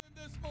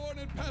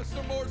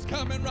Pastor Moore's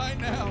coming right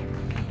now.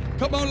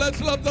 Come on,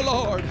 let's love the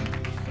Lord.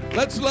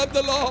 Let's love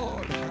the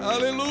Lord.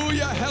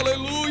 Hallelujah,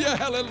 hallelujah,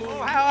 hallelujah.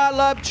 Oh, how I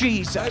love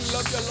Jesus. I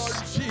love you, Lord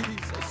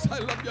Jesus. I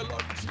love you,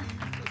 Lord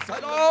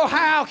Jesus. Oh,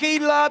 how He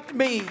loved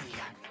me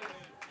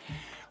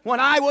when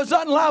I was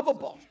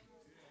unlovable,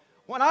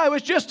 when I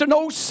was just an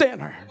old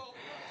sinner.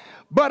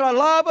 But a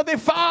love of the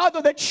Father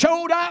that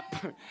showed up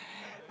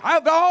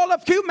of all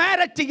of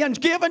humanity and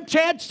given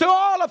chance to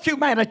all of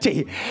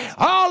humanity.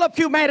 All of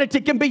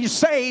humanity can be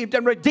saved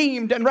and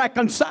redeemed and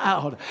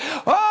reconciled.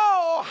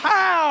 Oh,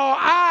 how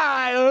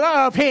I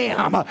love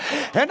Him.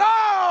 And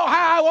oh,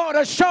 how I want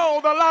to show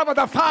the love of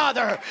the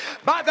Father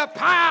by the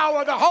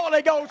power of the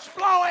Holy Ghost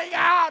flowing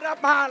out of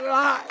my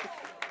life.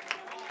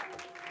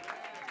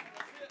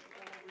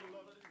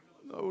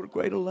 No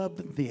greater love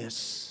than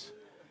this.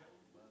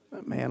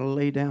 That man will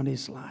lay down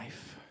his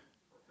life.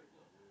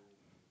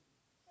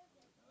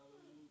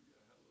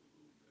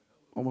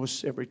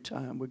 Almost every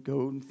time we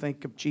go and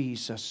think of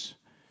Jesus,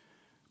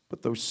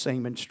 but those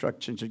same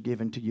instructions are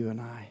given to you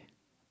and I.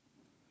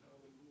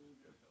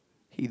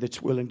 He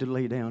that's willing to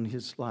lay down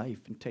his life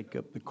and take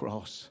up the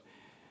cross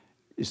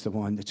is the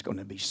one that's going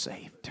to be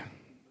saved.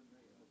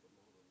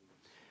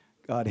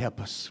 God help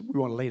us. We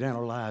want to lay down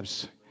our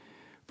lives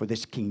for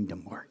this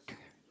kingdom work.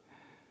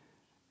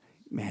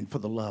 Man, for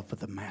the love of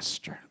the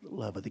Master, the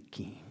love of the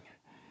King.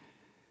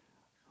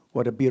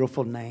 What a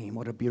beautiful name.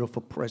 What a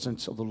beautiful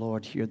presence of the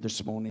Lord here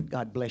this morning.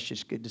 God bless you.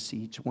 It's good to see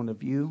each one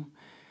of you.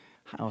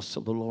 House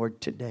of the Lord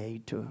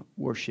today to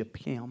worship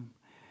Him.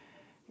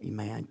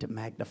 Amen. To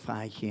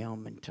magnify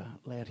Him and to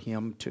let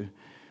Him to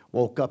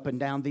walk up and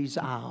down these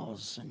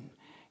aisles and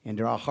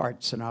into our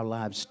hearts and our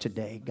lives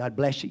today. God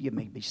bless you. You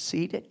may be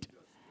seated.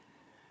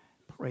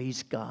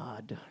 Praise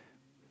God.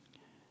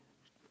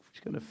 It's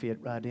going to fit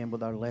right in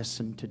with our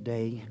lesson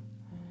today.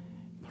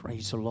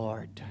 Praise the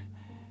Lord.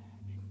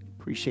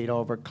 Appreciate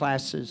all of our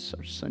classes,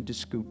 our Sunday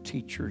school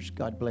teachers.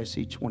 God bless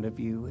each one of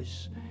you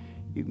as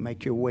you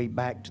make your way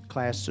back to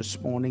class this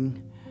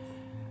morning.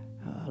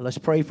 Let's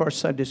pray for our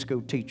Sunday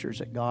school teachers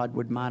that God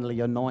would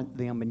mightily anoint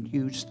them and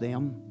use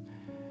them.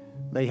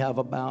 They have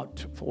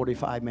about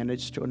 45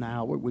 minutes to an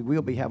hour. We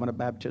will be having a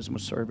baptismal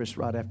service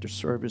right after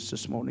service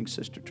this morning.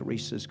 Sister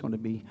Teresa is going to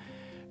be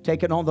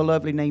taking on the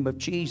lovely name of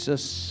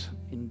Jesus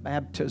in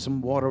baptism,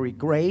 watery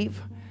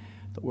grave.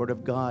 The Word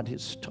of God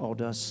has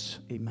taught us,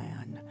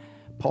 amen,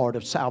 part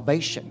of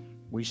salvation.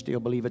 We still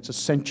believe it's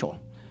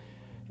essential.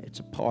 It's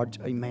a part,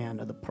 amen,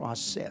 of the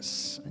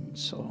process. And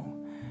so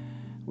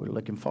we're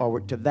looking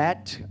forward to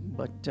that.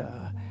 But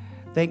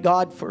thank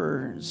God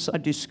for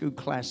Sunday school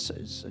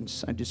classes and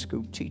Sunday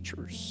school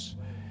teachers.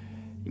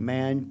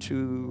 Amen,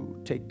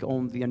 to take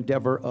on the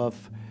endeavor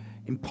of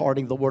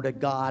imparting the Word of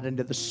God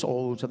into the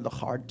souls and the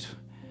heart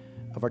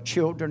of our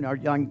children, our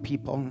young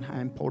people, and how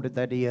important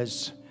that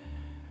is.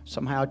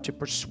 Somehow to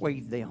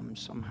persuade them,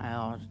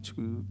 somehow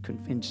to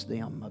convince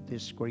them of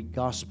this great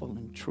gospel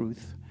and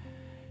truth.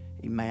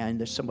 Amen.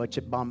 There's so much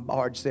that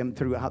bombards them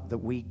throughout the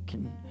week.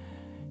 And,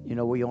 you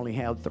know, we only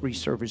have 3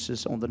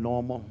 services on the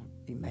normal,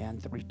 amen,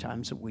 3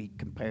 times a week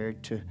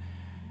compared to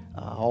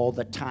all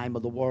the time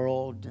of the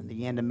world and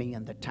the enemy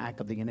and the attack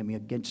of the enemy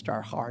against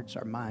our hearts,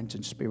 our minds,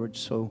 and spirits.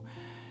 So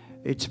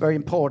it's very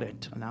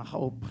important. And I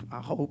hope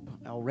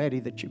already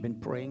that you've been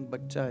praying.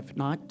 But if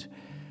not,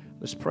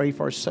 let's pray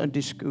for our Sunday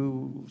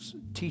school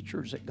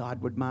teachers that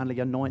God would mightily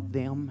anoint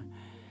them.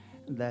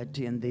 That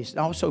in this,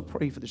 also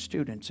pray for the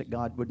students that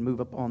God would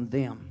move upon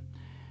them.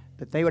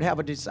 That they would have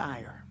a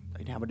desire.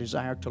 They'd have a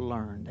desire to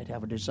learn. They'd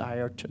have a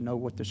desire to know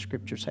what the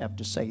Scriptures have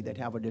to say. They'd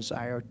have a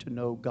desire to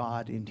know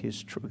God in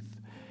His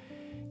truth.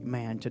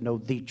 Amen. To know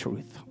the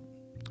truth.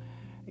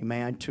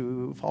 Amen.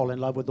 To fall in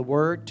love with the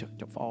Word.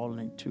 To fall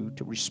into,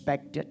 to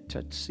respect it.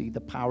 To see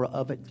the power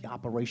of it, the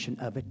operation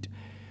of it.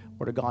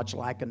 Word of God's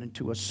likened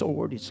unto a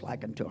sword. It's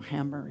likened to a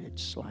hammer.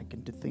 It's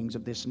likened to things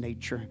of this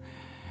nature.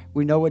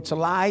 We know it's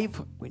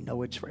alive. We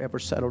know it's forever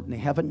settled in the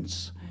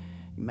heavens.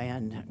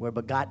 Amen. We're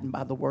begotten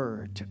by the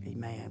Word.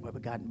 Amen. We're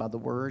begotten by the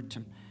Word.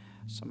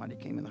 Somebody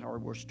came in the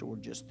hardware store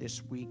just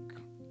this week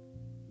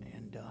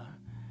and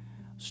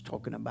was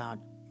talking about,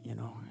 you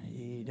know,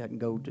 he doesn't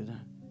go to the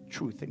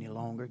truth any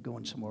longer,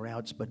 going somewhere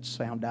else, but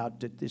found out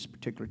that this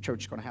particular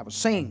church is going to have a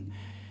sing.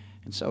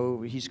 And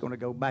so he's going to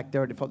go back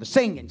there for the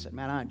singing. Said,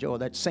 man, I enjoy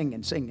that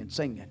singing.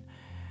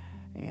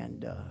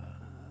 And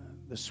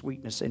the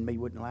sweetness in me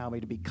wouldn't allow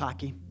me to be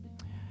cocky.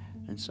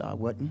 And so I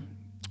wouldn't.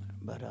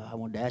 But I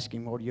wanted to ask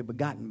him, what are you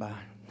begotten by?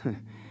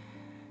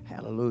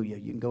 Hallelujah.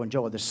 You can go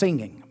enjoy the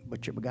singing,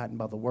 but you're begotten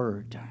by the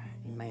Word.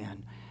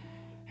 Amen.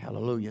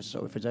 Hallelujah.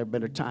 So if there's ever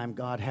been a time,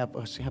 God help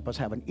us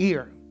have an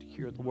ear to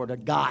hear the Word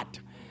of God.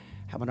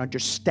 Have an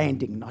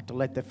understanding, not to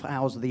let the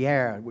fowls of the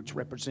air, which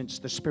represents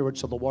the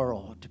spirits of the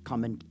world, to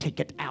come and take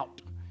it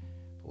out.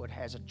 For it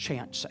has a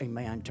chance,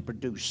 amen, to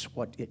produce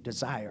what it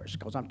desires.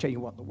 Because I'm telling you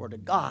what, the Word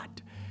of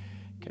God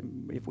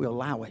can, if we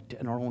allow it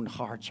in our own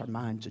hearts, our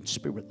minds, and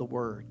spirit, the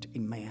Word,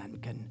 amen,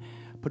 can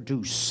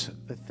produce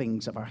the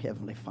things of our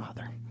Heavenly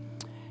Father.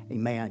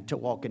 Amen. To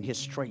walk in His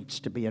streets,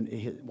 to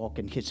walk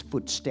in His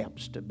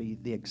footsteps, to be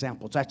the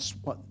examples. That's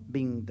what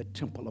being the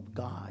temple of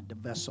God, the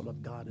vessel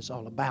of God, is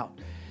all about.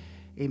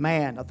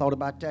 Amen. I thought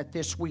about that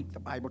this week. The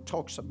Bible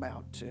talks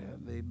about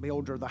the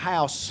builder of the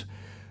house.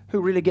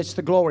 Who really gets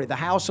the glory? The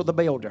house or the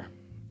builder?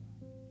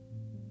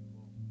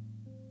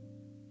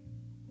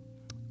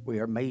 We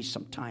are amazed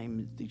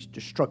sometimes at the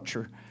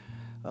structure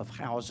of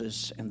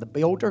houses and the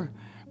builder,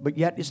 but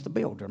yet it's the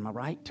builder. Am I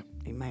right?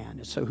 Amen.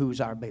 And so who's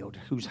our builder?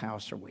 Whose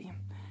house are we?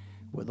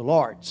 We're the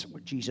Lord's. We're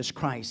Jesus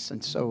Christ.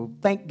 And so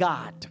thank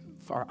God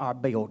for our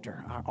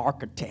builder, our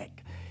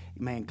architect,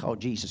 a man called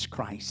Jesus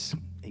Christ.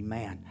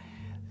 Amen.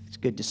 It's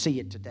good to see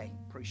you today.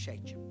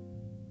 Appreciate you.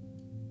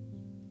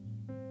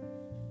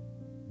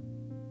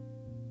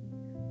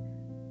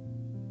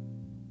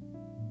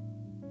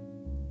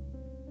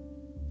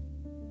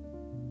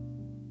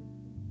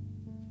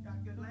 Got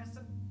a good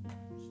lesson.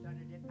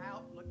 Studied it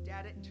out, looked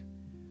at it.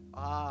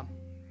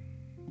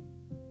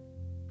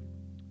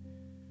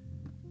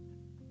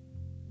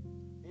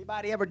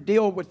 Anybody ever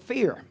deal with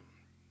fear?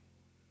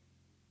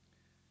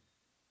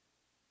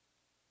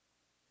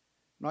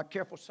 Not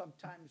careful,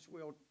 sometimes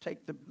we'll take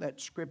that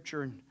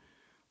scripture and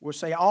we'll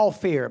say all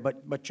fear,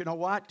 but you know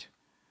what?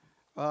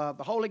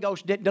 The Holy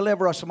Ghost didn't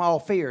deliver us from all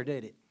fear,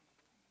 did it?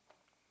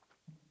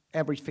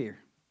 Every fear.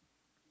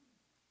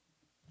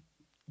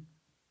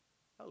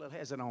 A little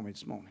hesitant on me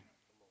this morning.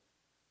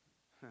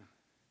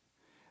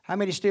 How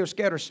many still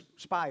scared of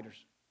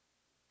spiders?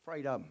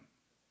 Afraid of them?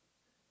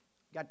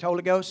 Got the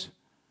Holy Ghost?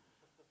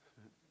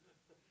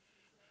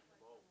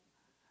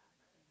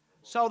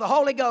 So the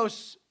Holy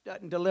Ghost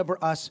doesn't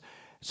deliver us.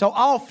 So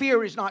all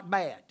fear is not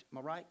bad. Am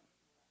I right?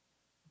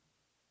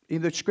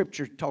 In the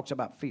scripture talks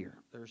about fear.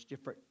 There's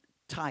different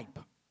type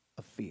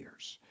of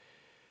fears.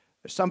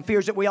 There's some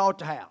fears that we ought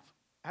to have.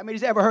 How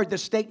many's ever heard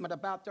this statement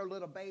about their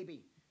little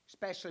baby,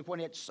 especially when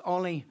it's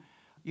only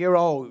a year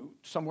old,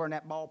 somewhere in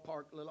that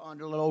ballpark, a little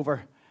under, a little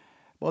over?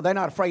 Well, they're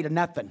not afraid of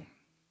nothing.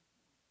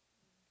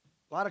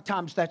 A lot of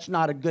times that's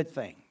not a good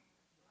thing.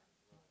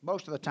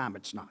 Most of the time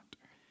it's not.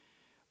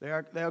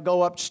 They'll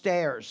go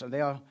upstairs and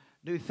they'll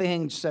do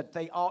things that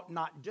they ought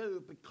not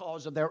do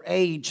because of their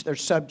age. They're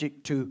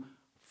subject to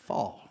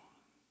fall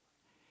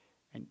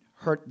and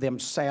hurt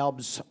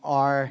themselves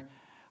or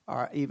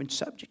are even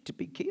subject to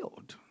be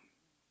killed.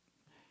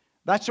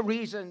 That's the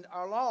reason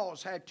our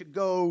laws had to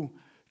go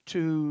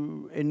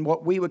to in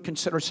what we would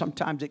consider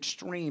sometimes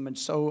extreme and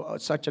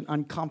such an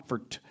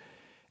uncomfort,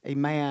 a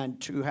man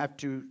to have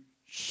to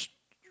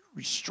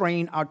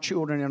restrain our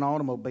children in an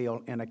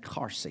automobile in a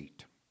car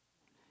seat.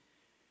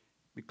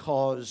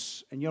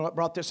 Because, and you know what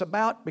brought this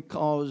about?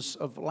 Because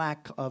of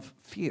lack of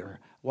fear.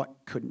 What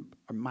could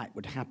or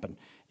would happen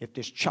if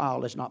this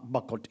child is not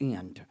buckled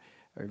in,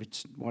 or if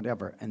it's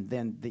whatever, and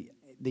then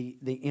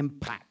the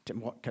impact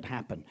and what could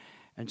happen.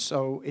 And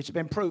so it's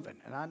been proven.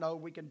 And I know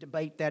we can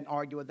debate that and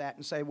argue with that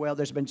and say, well,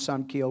 there's been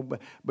some killed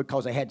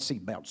because they had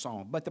seatbelts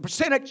on. But the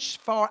percentage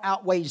far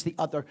outweighs the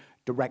other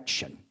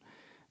direction,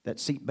 that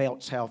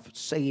seatbelts have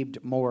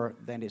saved more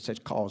than it has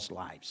caused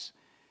lives.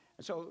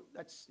 So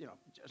that's,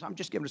 I'm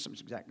just giving us some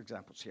exact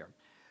examples here.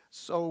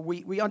 So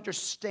we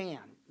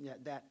understand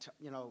that,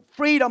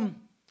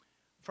 freedom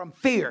from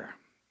fear.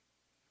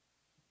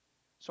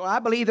 So I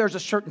believe there's a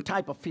certain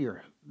type of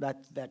fear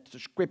that the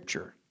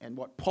Scripture and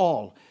what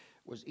Paul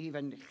was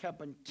even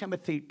helping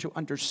Timothy to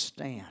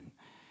understand.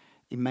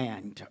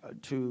 Amen.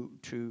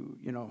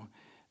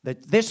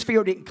 That this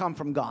fear didn't come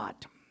from God.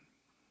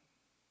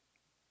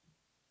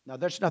 Now,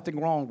 there's nothing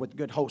wrong with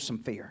good, wholesome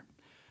fear.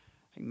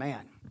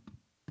 Amen.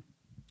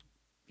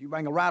 If you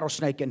bring a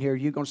rattlesnake in here,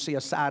 you're going to see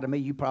a side of me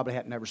you probably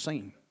hadn't ever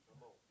seen.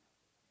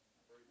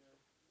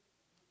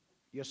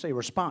 You'll see a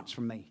response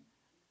from me.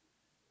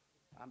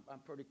 I'm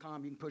pretty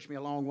calm. You can push me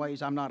a long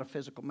ways. I'm not a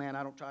physical man.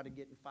 I don't try to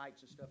get in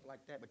fights and stuff like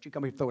that. But you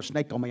come here and throw a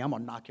snake on me, I'm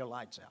going to knock your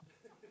lights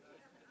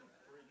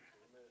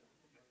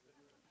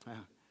out.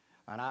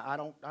 And I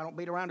don't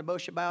beat around the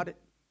bush about it.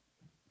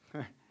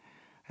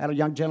 Had a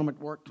young gentleman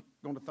at work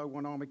going to throw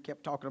one on me,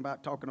 kept talking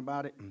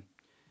about it. And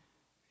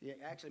he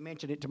actually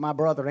mentioned it to my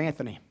brother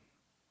Anthony.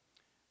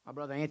 My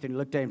brother Anthony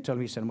looked at him and told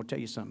him, he said, I'm going to tell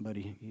you something,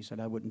 buddy. He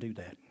said, I wouldn't do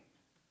that.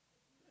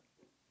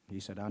 He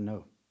said, I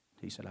know.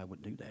 He said, I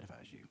wouldn't do that if I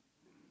was you.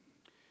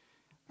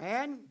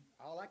 And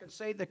all I can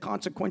say, the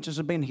consequences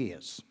have been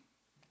his.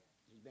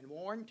 He's been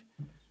warned.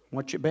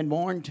 Once you've been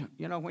warned,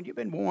 when you've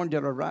been warned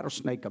that a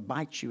rattlesnake will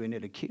bite you and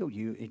it'll kill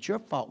you, it's your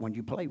fault when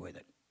you play with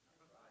it.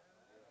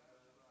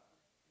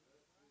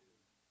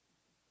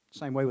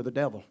 Same way with the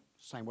devil.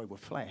 Same way with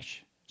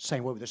flesh.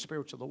 Same way with the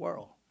spirits of the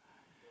world.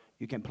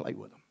 You can play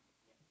with them.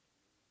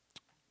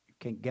 You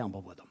can't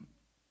gamble with them.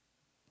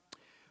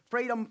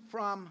 Freedom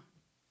from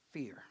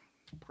fear.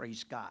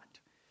 Praise God.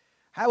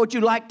 How would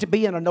you like to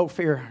be in a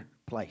no-fear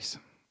place?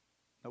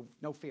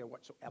 No fear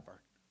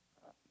whatsoever.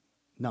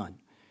 None.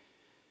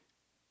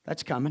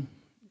 That's coming.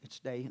 It's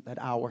day, that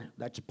hour.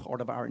 That's a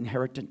part of our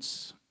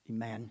inheritance.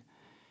 Amen.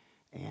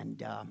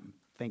 And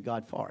thank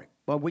God for it.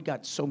 Well, we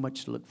got so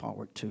much to look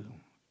forward to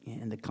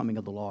in the coming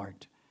of the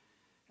Lord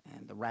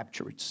and the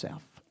rapture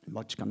itself. and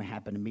what's going to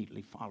happen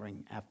immediately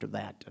following after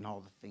that and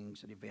all the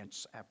things and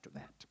events after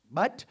that.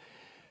 But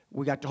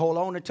we got to hold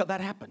on until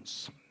that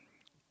happens.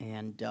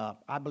 And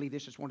I believe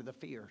this is one of the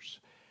fears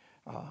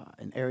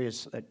and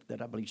areas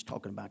that I believe he's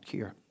talking about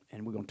here.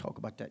 And we're going to talk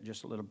about that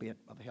just a little bit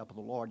by the help of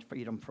the Lord,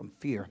 freedom from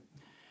fear.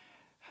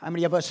 How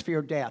many of us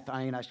fear death?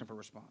 I ain't asking for a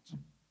response.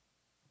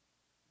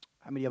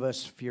 How many of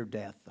us fear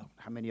death, though?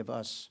 How many of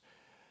us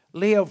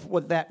live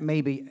with that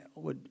maybe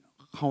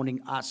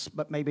haunting us,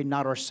 but maybe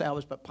not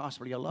ourselves, but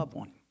possibly a loved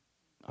one,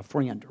 a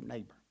friend or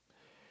neighbor?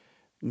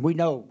 And we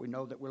know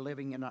that we're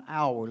living in an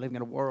hour, we're living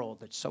in a world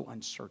that's so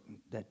uncertain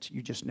that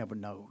you just never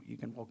know. You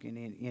can walk in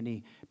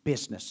any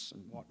business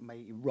and what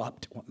may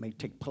erupt, what may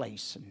take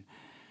place.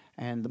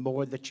 And the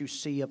more that you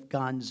see of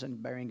guns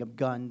and bearing of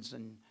guns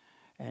and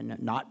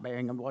not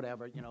bearing them,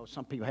 whatever,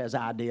 some people has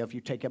the idea if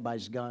you take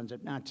everybody's guns,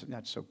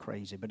 that's so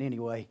crazy. But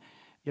anyway,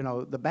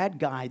 the bad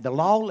guy, the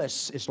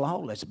lawless is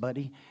lawless,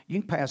 buddy. You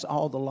can pass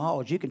all the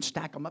laws. You can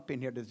stack them up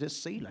in here to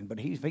this ceiling, but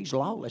if he's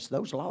lawless,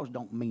 those laws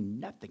don't mean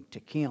nothing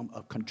to him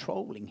of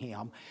controlling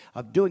him,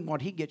 of doing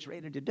what he gets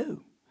ready to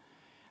do.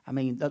 I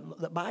mean,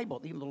 the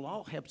Bible, even the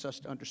law helps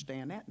us to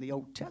understand that in the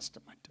Old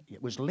Testament.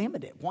 It was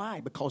limited. Why?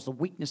 Because of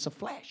the weakness of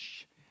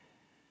flesh.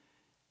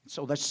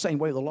 So that's the same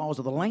way with the laws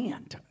of the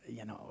land.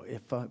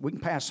 If we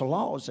can pass the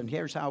laws, and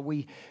here's how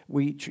we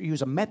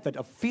use a method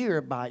of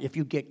fear by if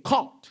you get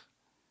caught.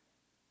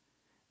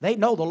 They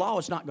know the law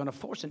is not going to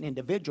force an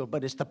individual,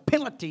 but it's the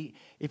penalty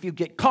if you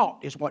get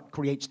caught is what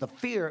creates the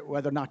fear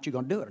whether or not you're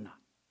going to do it or not.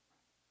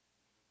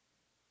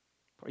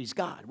 Praise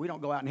God. We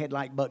don't go out and head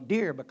like buck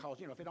deer because,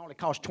 if it only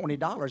costs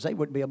 $20, they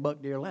wouldn't be a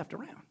buck deer left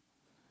around.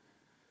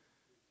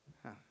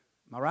 Am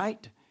I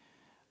right?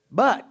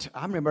 But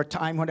I remember a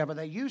time whenever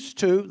they used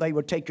to, they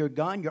would take your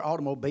gun, your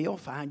automobile,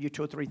 fine you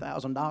 $2,000 or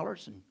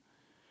 $3,000 and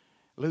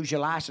lose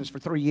your license for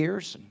 3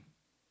 years and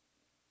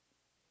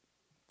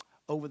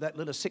over that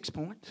little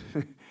 6-point.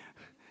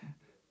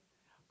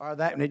 Or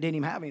that, and it didn't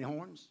even have any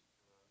horns.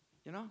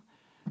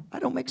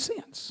 That don't make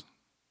sense.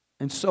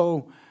 And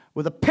so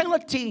with the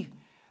penalty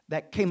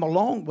that came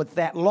along with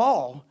that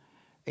law,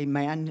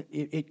 amen,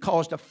 it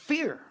caused a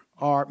fear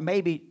or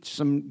maybe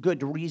some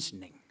good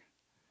reasoning.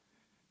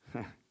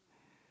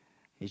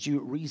 As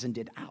you reasoned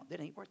it out, it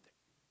ain't worth it.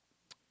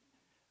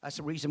 That's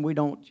the reason we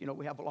don't,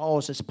 we have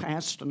laws that's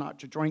passed not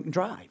to drink and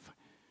drive.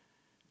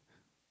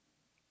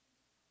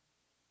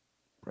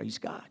 Praise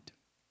God.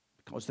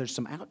 Because there's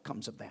some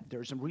outcomes of that.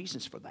 There's some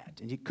reasons for that.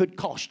 And it could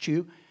cost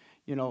you,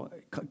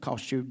 it could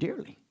cost you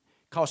dearly.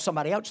 Cost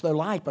somebody else their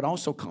life, but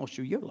also cost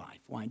you your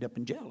life. Wind up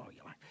in jail all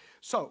your life.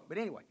 So, but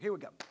anyway, here we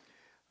go.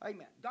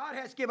 Amen. God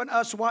has given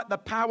us what? The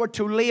power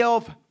to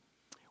live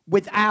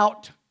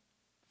without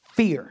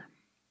fear.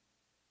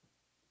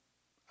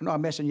 I know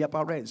I'm messing you up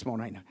already this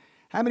morning, ain't I?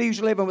 How many of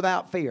you are living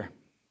without fear?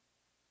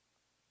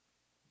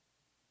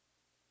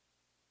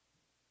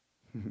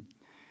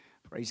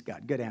 Praise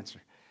God. Good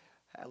answer.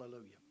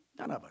 Hallelujah.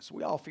 None of us.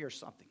 We all fear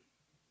something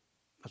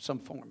of some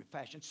form and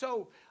fashion.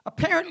 So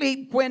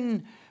apparently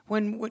when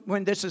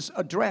this is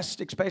addressed,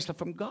 especially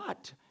from God,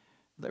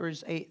 there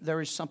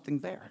is something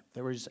there.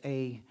 There is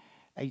a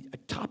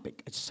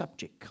topic, a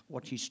subject,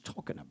 what he's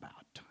talking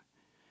about.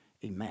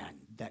 Amen.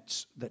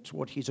 That's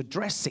what he's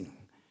addressing.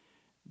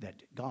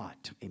 That God,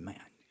 amen,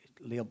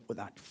 live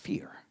without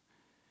fear.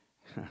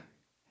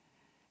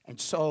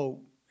 And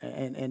so,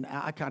 and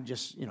I kind of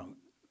just,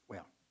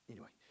 well,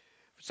 anyway.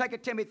 2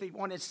 Timothy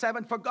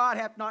 1:7, for God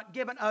hath not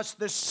given us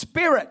the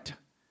spirit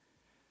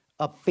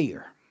of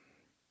fear.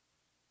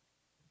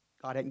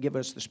 God hadn't given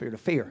us the spirit of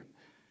fear.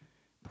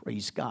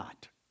 Praise God.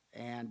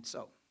 And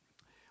so,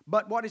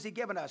 but what has he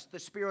given us? The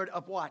spirit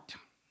of what?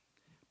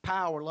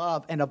 Power,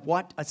 love, and of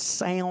what? A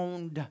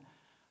sound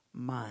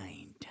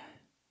mind.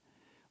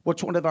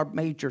 What's one of our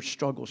major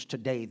struggles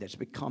today that's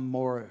become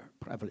more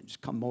prevalent, it's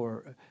become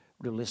more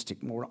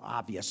realistic, more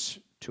obvious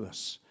to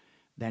us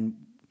than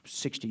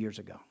 60 years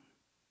ago?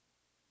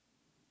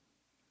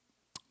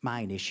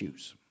 Mind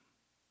issues.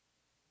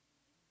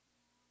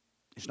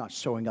 It's not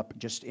showing up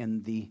just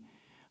in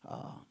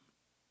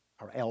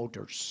our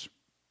elders,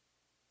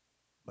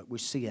 but we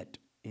see it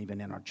even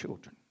in our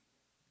children.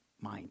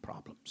 Mind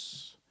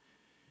problems.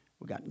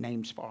 We got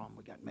names for them.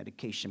 We got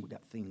medication. We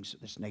got things of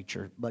this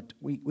nature. But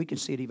we can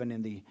see it even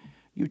in the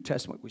New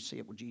Testament. We see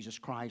it with Jesus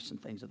Christ and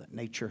things of that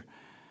nature.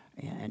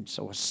 And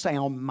so a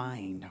sound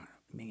mind,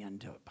 man,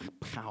 to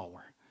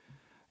power,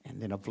 and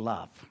then of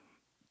love.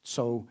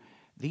 So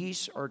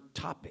these are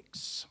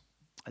topics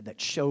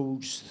that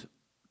shows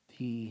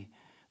the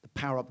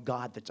power of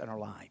God that's in our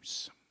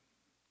lives,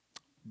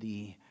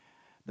 the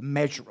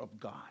measure of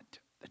God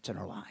that's in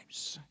our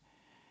lives,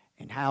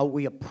 and how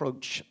we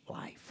approach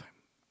life.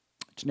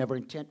 It's never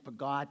intent for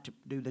God to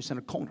do this in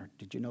a corner.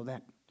 Did you know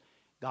that?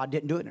 God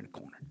didn't do it in a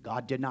corner.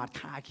 God did not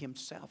hide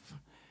himself.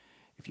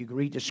 If you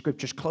read the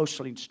scriptures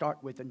closely and start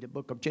with in the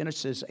book of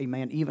Genesis,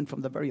 amen, even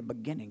from the very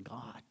beginning,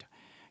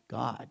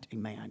 God,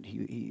 amen.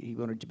 He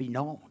wanted to be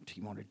known. He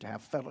wanted to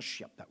have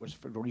fellowship. That was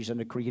for the reason of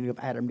the creating of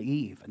Adam and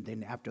Eve. And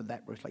then after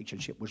that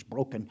relationship was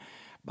broken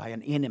by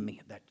an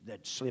enemy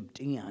that slipped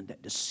in,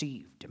 that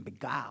deceived and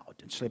beguiled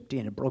and slipped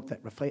in and broke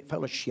that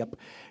fellowship,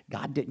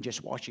 God didn't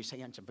just wash his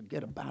hands and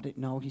forget about it.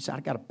 No, he said,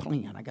 I got a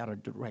plan. I got a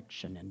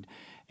direction.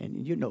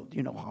 And you know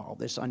how all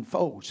this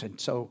unfolds.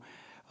 And so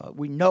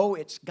we know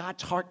it's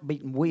God's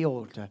heartbeat and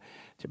will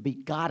to be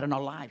God in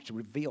our lives, to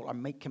reveal or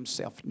make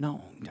himself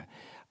known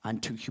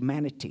unto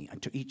humanity,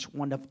 unto each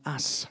one of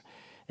us.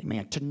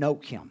 Amen. To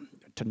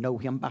know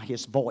him by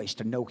his voice,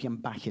 to know him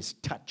by his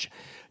touch,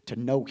 to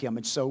know him.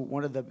 And so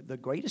one of the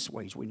greatest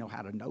ways we know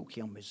how to know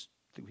him is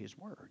through his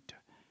word.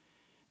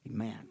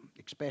 Amen.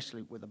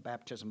 Especially with the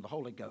baptism of the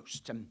Holy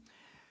Ghost. And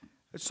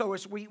so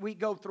as we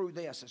go through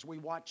this, as we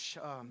watch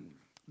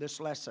this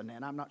lesson,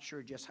 and I'm not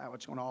sure just how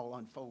it's going to all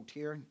unfold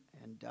here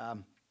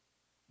and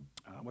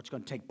what's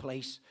going to take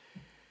place.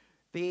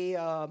 The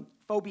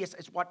phobias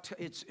is what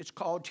it's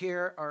called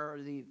here, or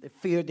the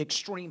fear, the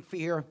extreme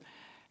fear.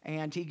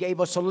 And he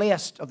gave us a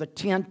list of the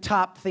 10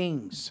 top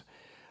things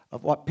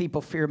of what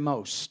people fear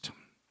most.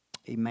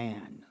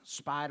 Amen.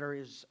 Spider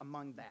is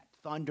among that.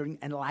 Thundering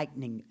and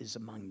lightning is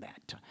among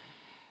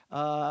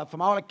that. From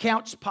all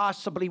accounts,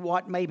 possibly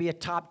what maybe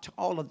atop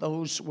all of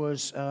those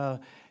was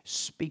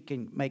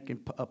making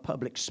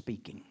public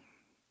speaking.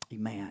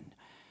 Amen.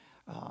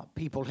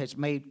 People has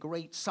made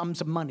great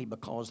sums of money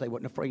because they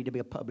weren't afraid to be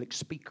a public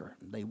speaker.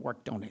 They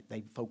worked on it.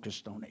 They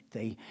focused on it.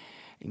 They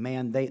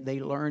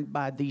learned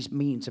by these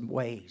means and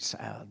ways.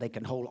 They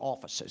can hold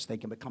offices. They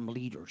can become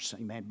leaders.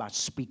 Amen. By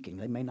speaking,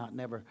 they may not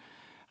never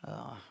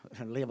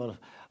live a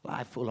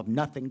life full of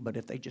nothing, but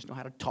if they just know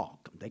how to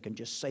talk, they can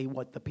just say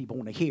what the people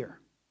want to hear.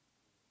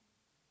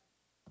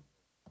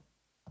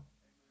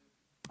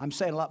 I'm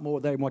saying a lot more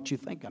there than what you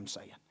think I'm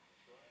saying.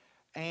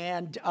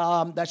 And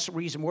that's the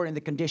reason we're in the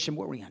condition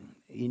we're in.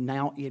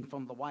 Now,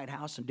 from the White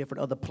House and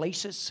different other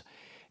places,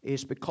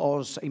 is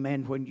because,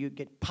 amen, when you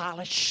get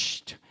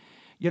polished,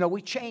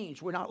 we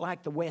change. We're not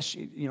like the West,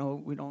 we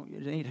don't,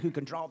 it ain't who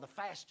can draw the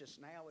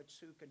fastest now, it's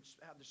who can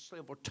have the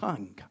silver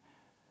tongue.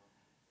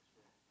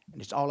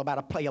 And it's all about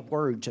a play of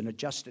words and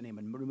adjusting them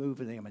and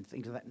removing them and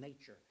things of that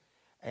nature.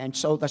 And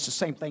so that's the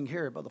same thing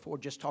here, Brother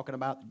Ford, just talking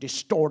about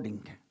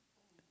distorting,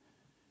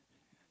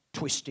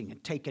 twisting,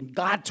 and taking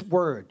God's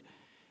word.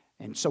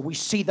 And so we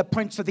see the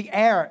prince of the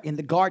air in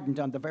the garden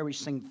done the very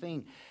same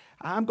thing.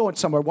 I'm going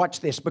somewhere. Watch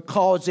this.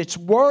 Because it's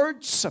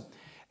words,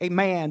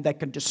 amen, that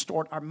can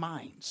distort our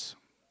minds,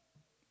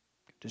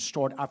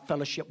 distort our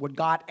fellowship with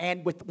God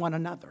and with one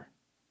another.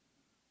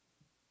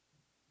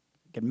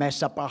 It can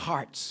mess up our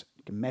hearts.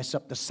 It can mess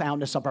up the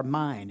soundness of our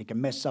mind. It can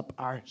mess up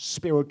our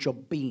spiritual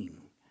being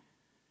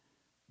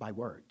by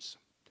words.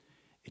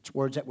 It's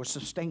words that will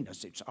sustain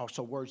us. It's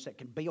also words that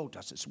can build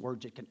us. It's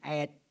words that can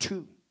add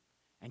to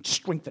and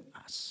strengthen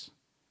us.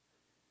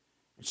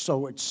 And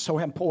so it's so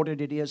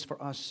important it is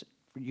for us,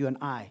 for you and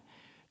I,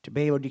 to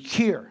be able to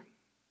hear,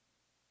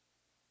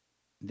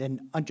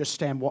 then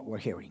understand what we're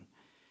hearing.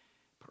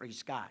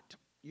 Praise God.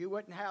 You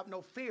wouldn't have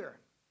no fear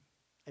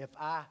if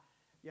I,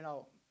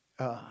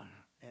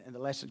 and the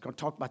lesson's going to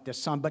talk about this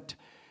some, but,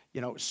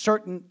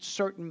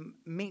 certain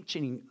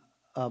mentioning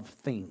of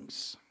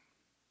things.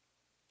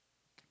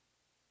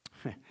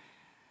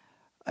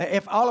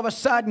 If all of a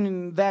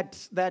sudden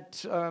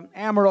that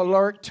Amber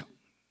Alert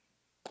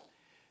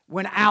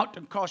went out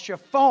across your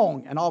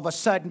phone, and all of a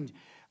sudden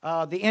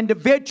the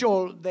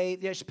individual, they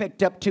just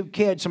picked up 2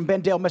 kids from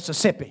Benndale,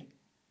 Mississippi.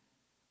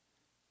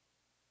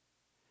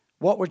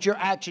 What would your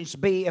actions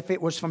be if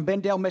it was from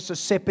Benndale,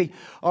 Mississippi,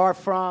 or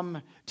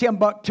from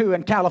Timbuktu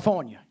in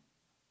California?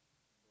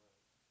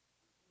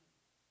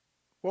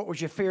 What would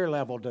your fear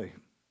level do?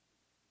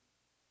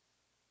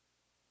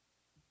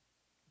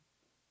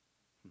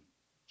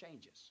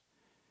 Changes.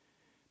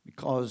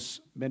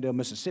 Because Benndale,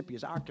 Mississippi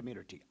is our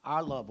community,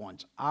 our loved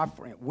ones, our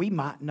friends. We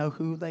might know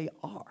who they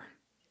are.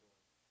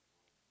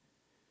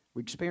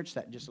 We experienced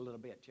that just a little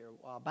bit here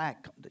a while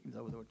back.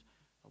 There was no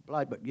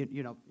blood, but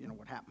you know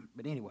what happened.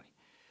 But anyway,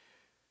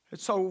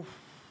 so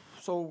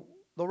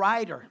the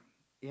writer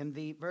in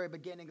the very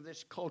beginning of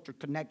this culture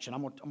connection,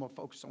 I'm gonna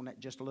focus on that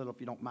just a little, if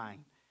you don't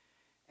mind,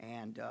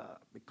 and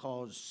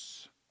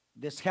because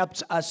this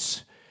helps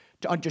us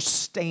to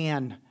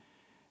understand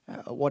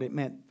what it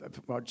meant,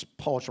 what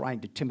Paul's writing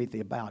to Timothy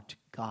about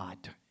God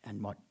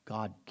and what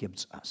God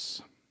gives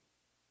us.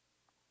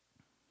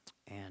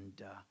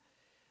 And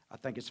I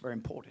think it's very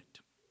important,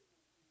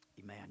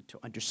 amen, to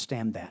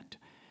understand that,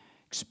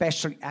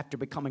 especially after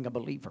becoming a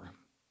believer,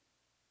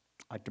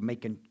 after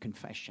making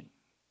confession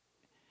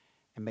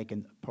and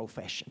making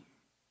profession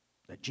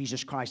that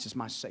Jesus Christ is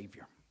my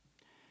Savior.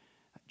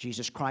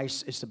 Jesus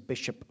Christ is the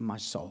bishop of my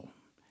soul.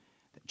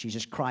 That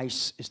Jesus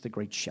Christ is the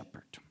great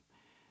shepherd.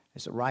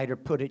 As the writer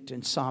put it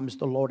in Psalms,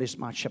 the Lord is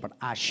my shepherd.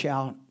 I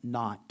shall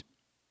not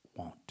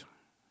want.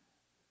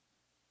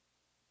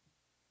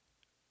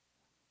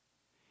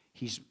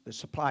 He's the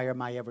supplier of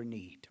my every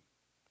need.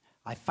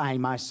 I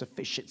find my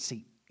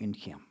sufficiency in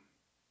Him.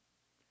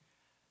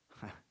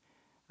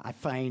 I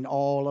find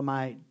all of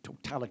my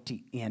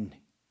totality in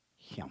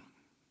Him.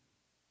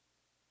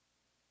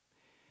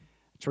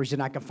 It's the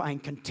reason I can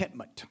find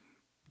contentment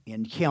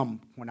in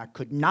Him when I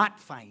could not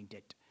find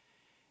it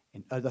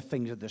in other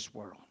things of this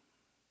world.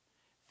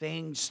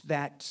 Things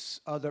that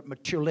other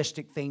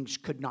materialistic things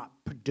could not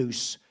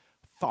produce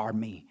for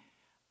me.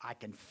 I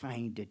can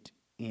find it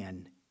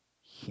in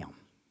Him.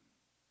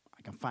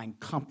 I can find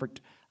comfort.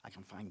 I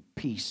can find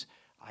peace.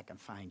 I can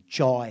find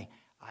joy.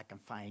 I can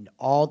find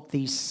all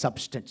these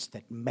substance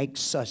that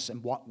makes us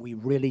and what we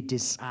really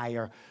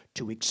desire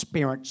to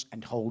experience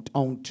and hold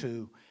on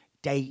to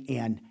day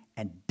in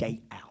and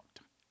day out.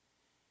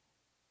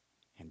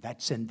 And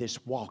that's in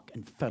this walk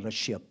and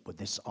fellowship with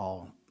this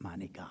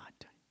Almighty God.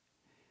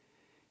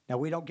 Now,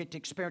 we don't get to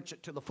experience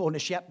it to the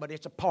fullness yet, but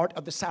it's a part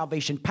of the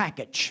salvation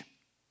package.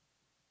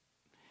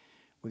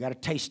 We got a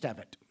taste of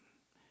it.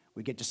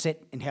 We get to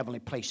sit in heavenly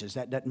places.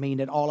 That doesn't mean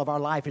that all of our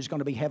life is going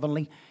to be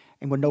heavenly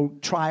and with no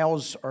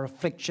trials or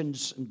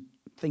afflictions and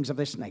things of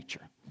this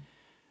nature.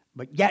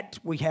 But yet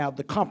we have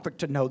the comfort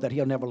to know that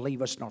He'll never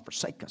leave us nor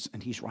forsake us,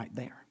 and He's right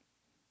there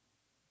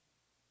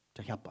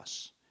to help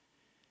us.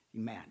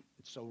 Amen.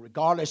 So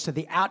regardless of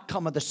the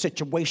outcome of the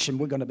situation,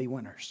 we're going to be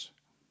winners.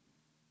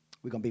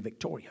 We're going to be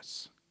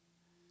victorious.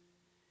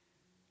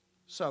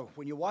 So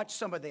when you watch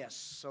some of this,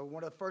 so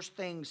one of the first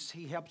things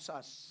He helps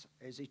us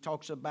is He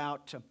talks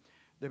about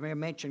the mere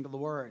mention of the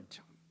word,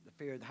 the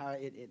fear, how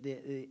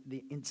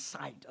the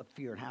insight of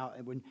fear, how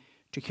when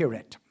to hear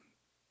it.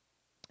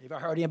 Have I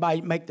heard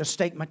anybody make the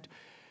statement?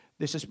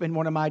 This has been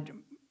one of my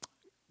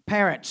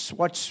parents.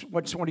 What's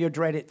one of your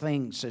dreaded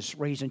things is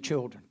raising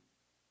children?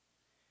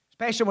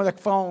 Especially with a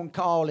phone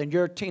call and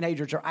your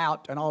teenagers are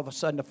out and all of a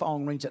sudden the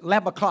phone rings at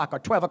 11 o'clock or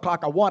 12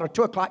 o'clock or 1 or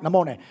 2 o'clock in the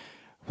morning.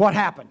 What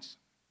happens?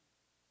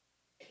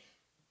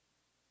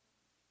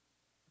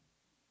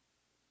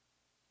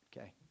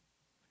 Okay.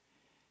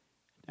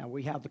 Now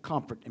we have the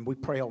comfort and we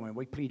pray over them.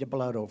 We plead the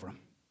blood over them.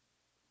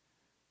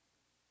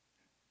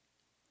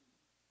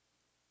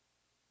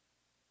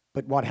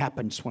 But what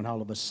happens when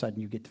all of a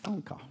sudden you get the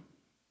phone call?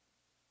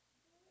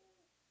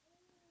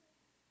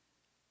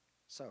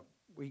 So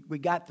we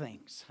got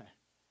things.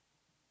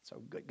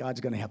 So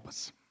God's going to help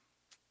us.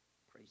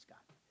 Praise God.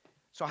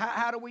 So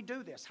how do we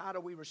do this? How do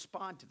we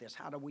respond to this?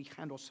 How do we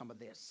handle some of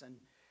this?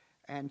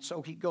 And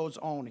so he goes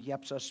on. He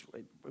helps us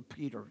with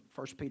Peter,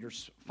 1 Peter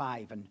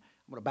 5. And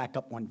I'm going to back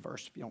up one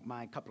verse, if you don't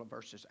mind, a couple of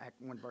verses,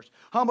 one verse.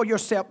 Humble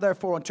yourself,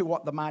 therefore, unto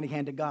what the mighty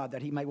hand of God,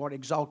 that He may what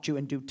exalt you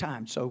in due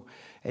time. So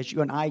as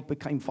you and I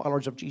became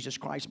followers of Jesus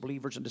Christ,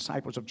 believers and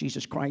disciples of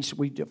Jesus Christ,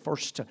 we did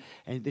first,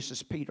 and this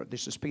is Peter,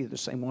 the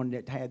same one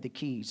that had the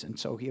keys. And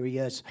so here he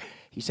is.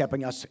 He's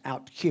helping us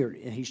out here,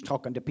 and he's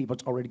talking to people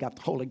that's already got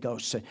the Holy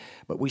Ghost.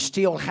 But we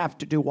still have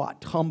to do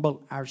what?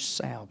 Humble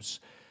ourselves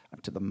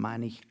unto the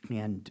mighty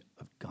hand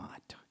of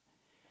God.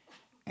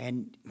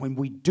 And when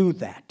we do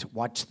that,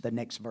 watch the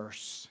next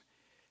verse.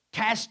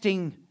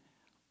 Casting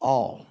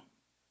all.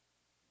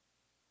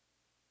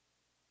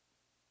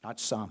 Not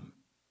some.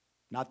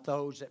 Not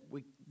those that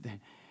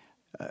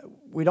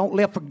we don't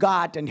live for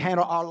God and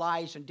handle our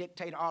lives and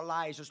dictate our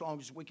lives as long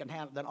as we can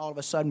handle. Then all of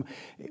a sudden,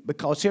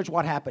 because here's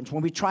what happens.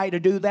 When we try to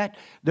do that,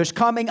 there's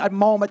coming a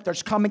moment,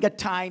 there's coming a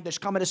time, there's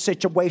coming a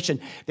situation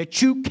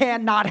that you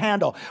cannot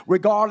handle,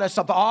 regardless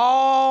of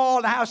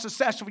all how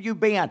successful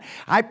you've been.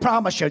 I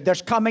promise you,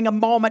 there's coming a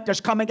moment,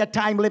 there's coming a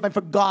time living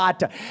for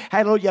God.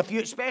 Hallelujah.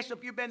 Especially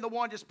if you've been the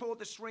one that's pulled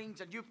the strings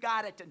and you've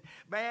got it. And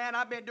man,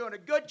 I've been doing a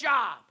good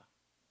job.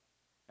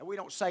 And we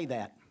don't say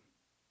that.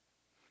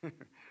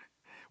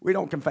 We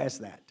don't confess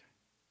that.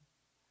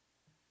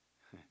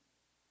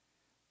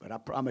 But I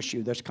promise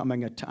you, there's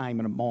coming a time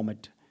and a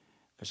moment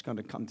there's going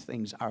to come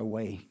things our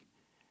way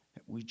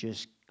that we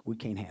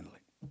can't handle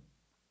it.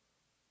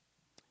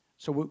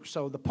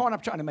 So the point I'm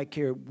trying to make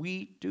here,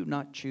 we do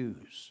not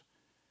choose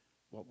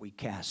what we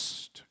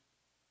cast.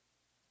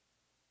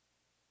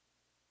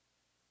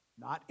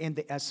 Not in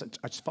the essence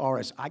as far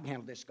as I can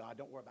handle this, God.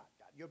 Don't worry about it,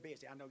 God. You're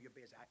busy. I know you're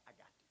busy. I got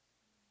you.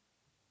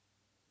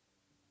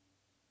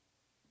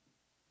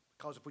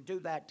 Because if we do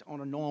that on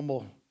a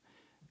normal,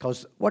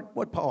 because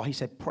what Paul, he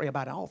said, pray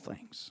about all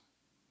things.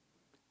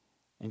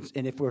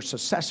 And if we're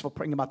successful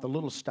praying about the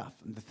little stuff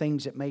and the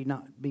things that may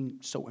not be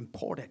so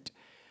important,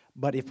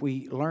 but if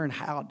we learn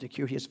how to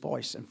hear His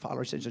voice and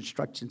follow His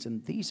instructions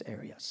in these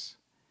areas,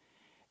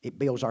 it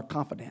builds our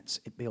confidence,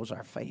 it builds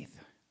our faith.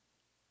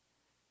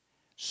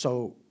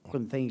 So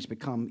when things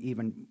become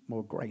even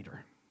more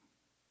greater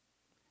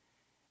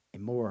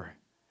and more,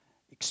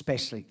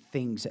 especially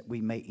things that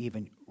we may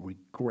even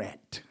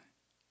regret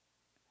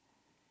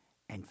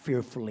and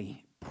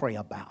fearfully pray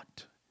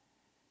about,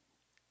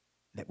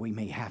 that we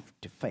may have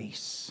to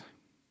face.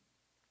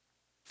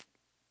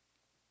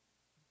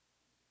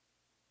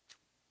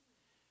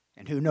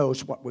 And who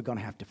knows what we're going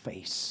to have to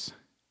face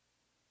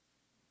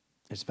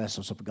as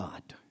vessels of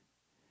God.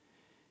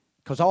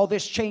 Because all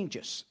this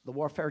changes. The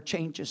warfare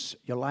changes.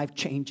 Your life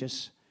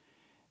changes.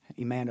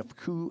 Amen. Of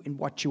who and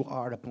what you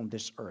are upon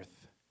this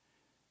earth.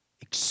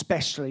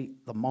 Especially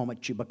the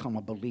moment you become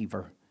a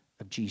believer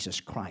of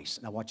Jesus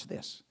Christ. Now watch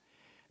this.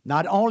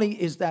 Not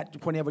only is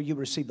that whenever you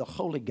receive the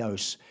Holy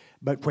Ghost,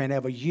 but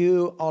whenever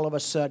you all of a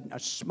sudden are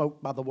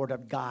smoked by the Word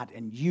of God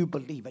and you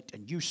believe it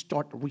and you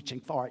start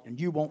reaching for it and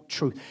you want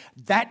truth,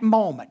 that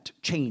moment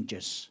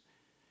changes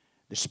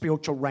the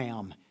spiritual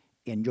realm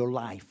in your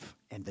life,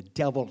 and the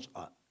devil's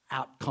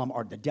outcome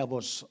or the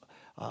devil's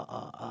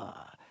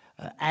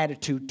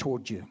attitude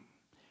toward you.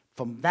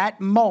 From that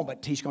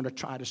moment, he's going to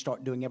try to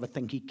start doing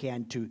everything he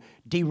can to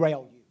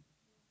derail you.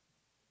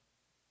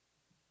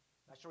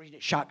 That's the reason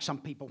it shocks some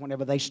people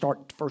whenever they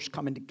start first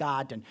coming to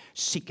God and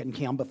seeking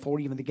Him before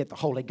even they get the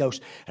Holy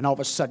Ghost, and all of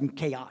a sudden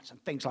chaos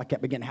and things like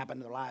that begin to happen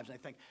in their lives. And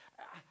they think,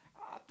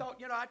 I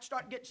thought, I'd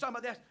start getting some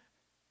of this.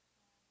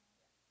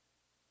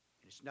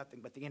 It's nothing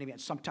but the enemy. And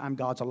sometimes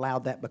God's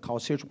allowed that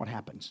because here's what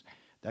happens.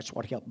 That's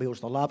what helps build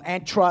the love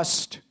and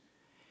trust.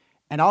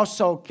 And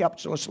also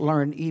helps us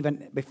learn,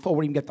 even before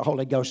we even get the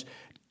Holy Ghost,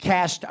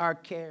 cast our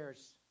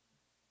cares.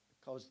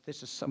 Because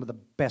this is some of the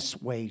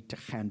best way to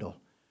handle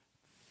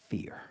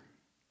fear.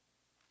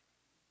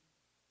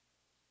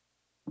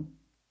 I'm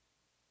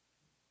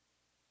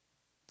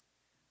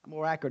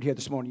more accurate here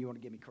this morning. You want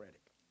to give me credit.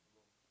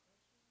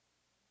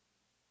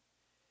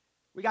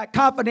 We got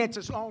confidence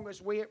as long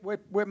as we're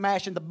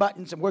mashing the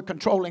buttons and we're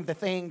controlling the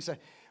things.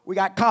 We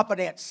got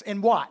confidence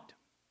in what?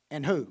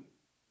 And who?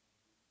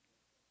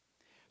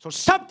 So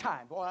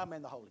sometimes, boy, I'm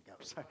in the Holy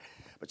Ghost.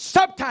 But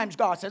sometimes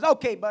God says,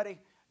 okay, buddy,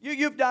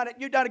 you've done it.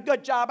 You've done a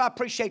good job. I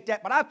appreciate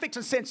that. But I'm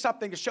fixing to send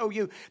something to show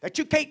you that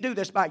you can't do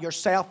this by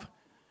yourself.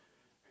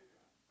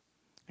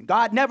 And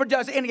God never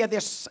does any of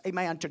this,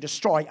 amen, to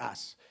destroy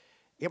us.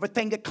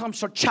 Everything that comes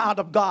from a child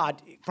of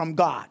God, from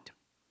God,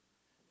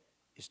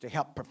 is to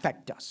help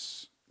perfect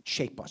us,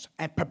 shape us,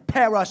 and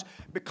prepare us,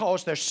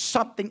 because there's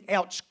something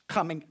else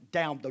coming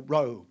down the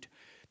road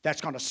that's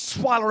going to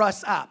swallow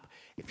us up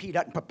if He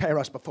doesn't prepare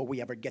us before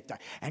we ever get there.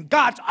 And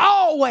God's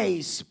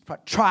always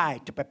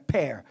tried to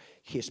prepare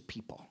His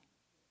people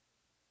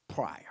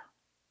prior.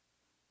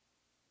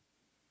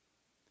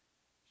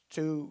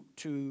 To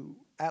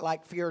act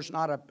like fear is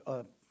not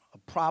a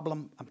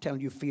problem, I'm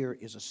telling you, fear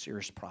is a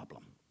serious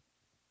problem.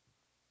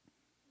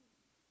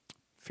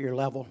 Fear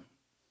level,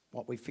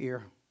 what we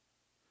fear.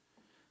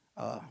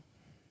 How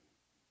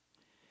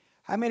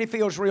many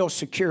feels real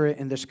secure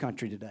in this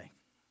country today?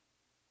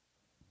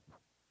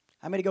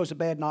 How many goes to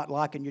bed not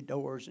locking your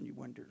doors and your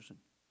windows?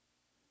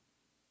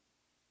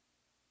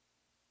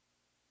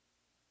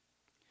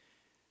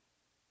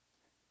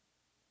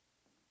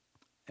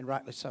 And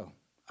rightly so.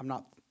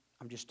 I'm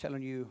just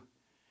telling you.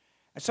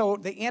 And so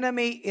the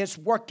enemy is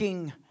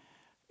working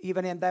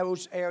even in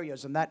those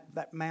areas in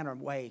that manner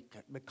and way,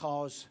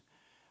 because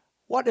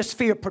what does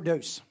fear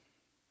produce?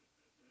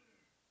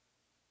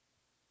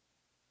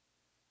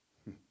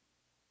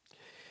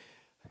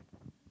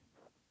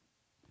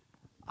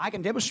 I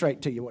can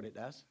demonstrate to you what it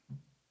does.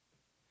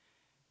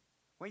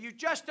 When you're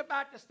just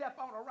about to step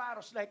on a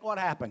rattlesnake, what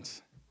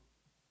happens?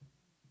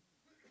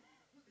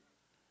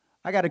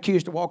 I got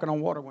accused of walking on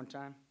water one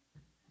time.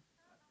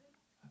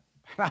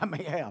 I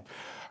may have.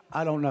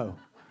 I don't know.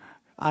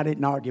 I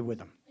didn't argue with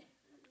them.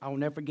 I'll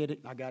never forget it.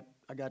 I got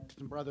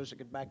some brothers that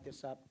could back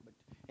this up. But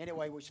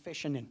anyway, we was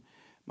fishing, and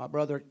my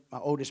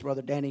oldest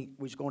brother, Danny,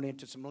 was going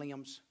into some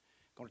limbs,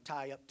 going to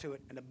tie up to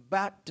it. And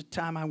about the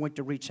time I went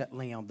to reach that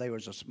limb, there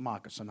was a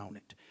moccasin on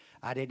it.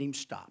 I didn't even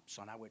stop.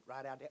 So I went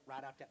right out that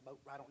boat,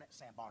 right on that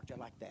sandbar, just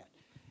like that.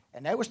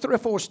 And there was 3 or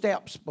 4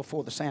 steps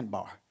before the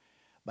sandbar.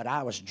 But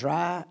I was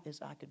dry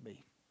as I could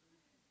be.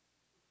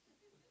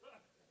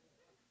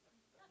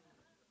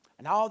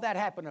 And all that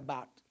happened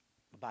about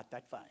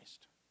that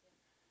fast.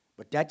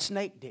 But that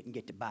snake didn't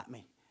get to bite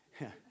me.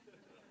 And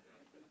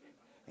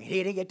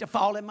he didn't get to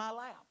fall in my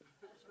lap.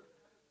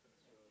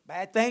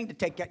 Bad thing to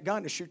take that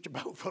gun to shoot your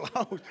boat full of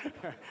holes.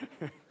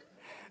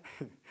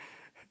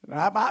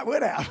 I might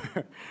would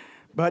have.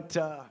 But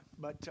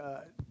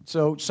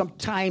so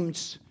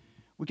sometimes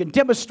we can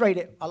demonstrate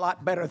it a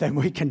lot better than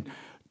we can.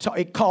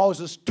 It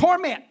causes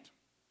torment.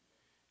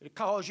 It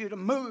calls you to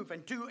move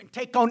and do and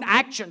take on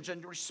actions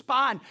and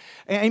respond.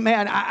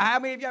 Amen. How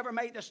many of you ever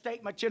made the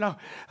statement,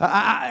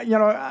 I'm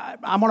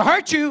going to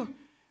hurt you.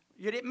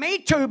 You didn't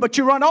mean to, but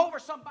you run over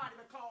somebody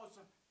because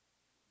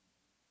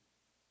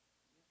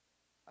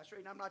that's the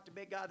reason I'm not the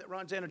big guy that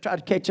runs in and tries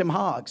to catch them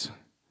hogs.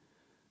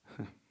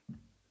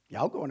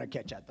 Y'all go in there and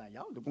catch that thing.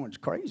 Y'all the ones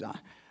crazy.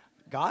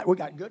 God, we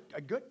got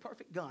a good,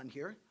 perfect gun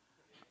here.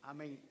 I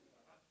mean,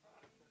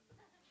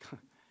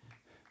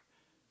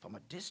 from a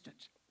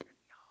distance.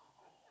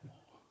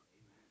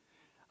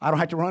 I don't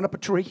have to run up a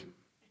tree.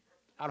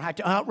 I don't have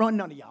to outrun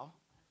none of y'all.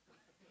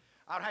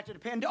 I don't have to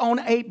depend on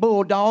a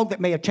bulldog that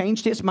may have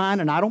changed his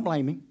mind, and I don't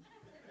blame him.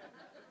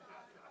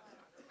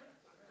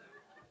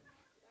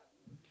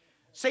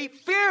 See,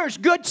 fear is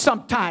good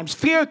sometimes.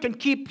 Fear can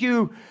keep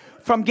you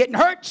from getting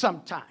hurt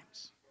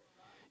sometimes,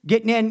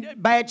 getting in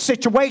bad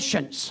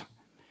situations.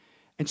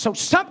 And so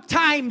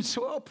sometimes,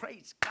 oh,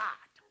 praise God.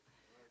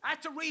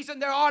 That's the reason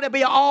there ought to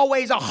be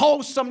always a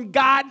wholesome,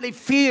 godly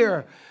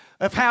fear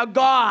of how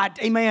God,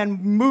 amen,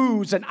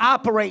 moves and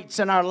operates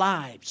in our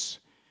lives.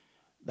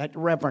 That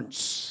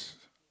reverence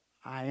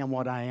I am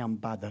what I am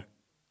by the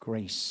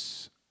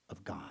grace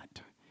of God.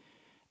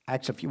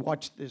 Actually, if you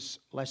watch this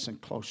lesson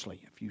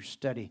closely, if you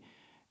study,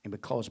 and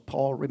because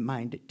Paul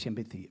reminded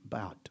Timothy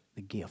about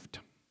the gift.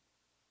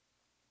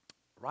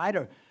 The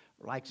writer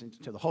likes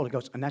it to the Holy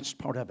Ghost, and that's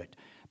part of it.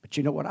 But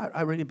you know what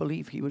I really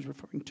believe he was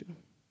referring to?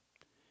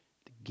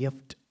 The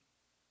gift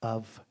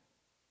of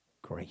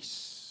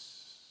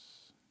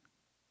grace.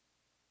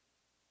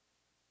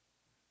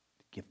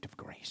 The gift of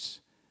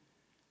grace.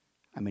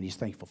 I mean, he's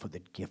thankful for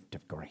the gift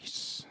of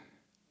grace.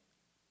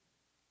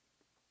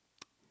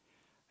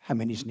 How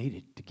many's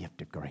needed the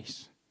gift of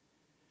grace?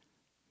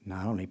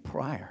 Not only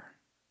prior,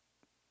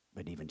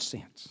 but even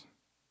since.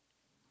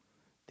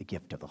 The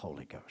gift of the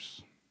Holy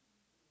Ghost.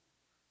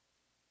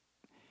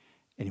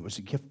 And it was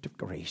a gift of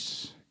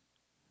grace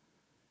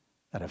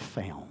that I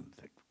found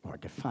where I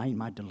could find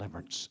my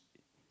deliverance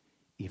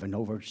even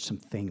over some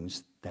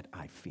things that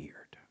I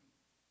feared.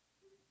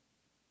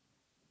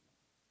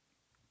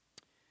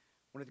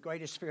 One of the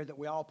greatest fears that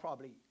we all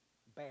probably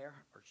bear,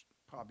 or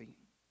probably,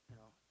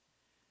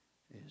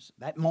 is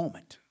that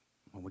moment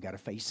when we got to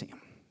face Him,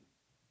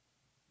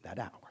 that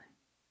hour.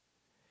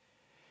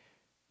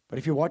 But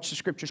if you watch the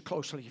scriptures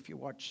closely, if you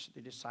watch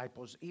the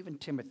disciples, even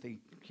Timothy,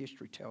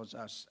 history tells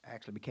us,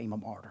 actually became a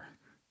martyr.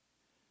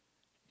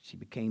 He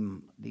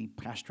became the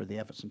pastor of the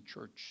Ephesus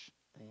church,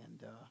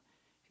 and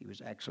he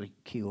was actually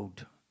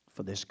killed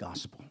for this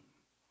gospel.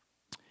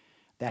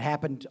 That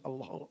happened a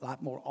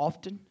lot more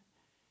often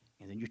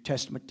in the New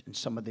Testament and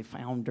some of the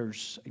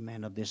founders,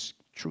 amen, of this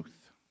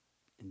truth,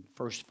 and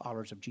first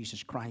followers of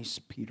Jesus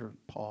Christ, Peter,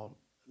 Paul.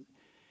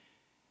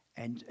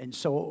 And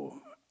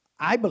so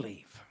I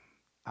believe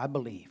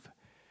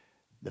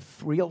the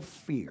real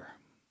fear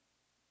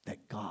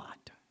that God,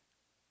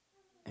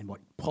 and what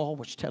Paul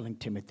was telling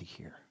Timothy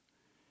here,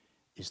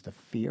 is the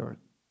fear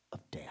of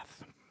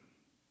death.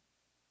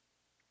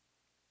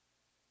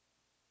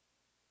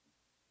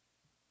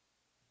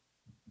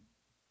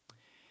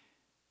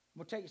 I'm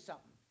going to tell you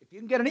something. If you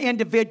can get an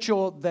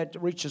individual that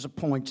reaches a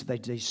point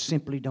that they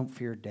simply don't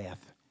fear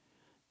death,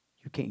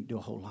 you can't do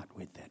a whole lot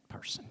with that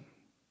person,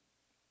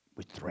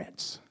 with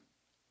threats.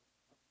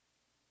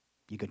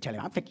 You can tell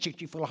him, I'm fixing to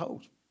shoot you full of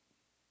holes.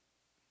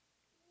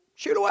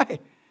 Shoot away.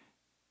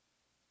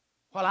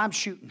 While I'm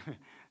shooting.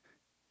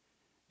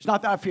 It's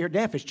not that I fear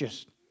death, it's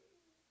just.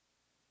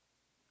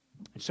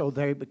 And so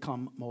they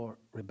become more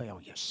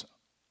rebellious.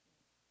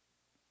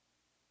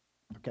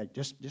 Okay,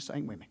 just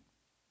hang with me.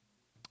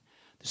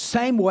 The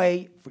same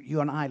way for you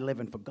and I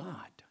living for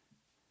God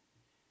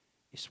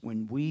is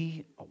when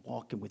we are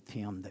walking with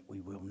Him that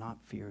we will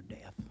not fear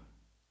death.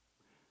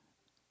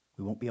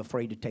 We won't be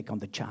afraid to take on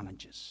the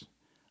challenges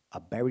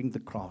of bearing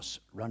the cross,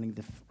 running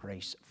the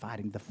race,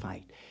 fighting the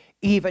fight,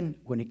 even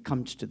when it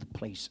comes to the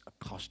place of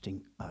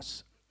costing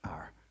us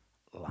our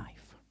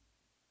life.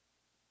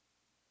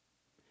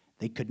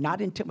 They could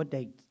not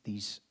intimidate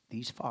these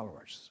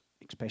followers,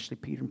 especially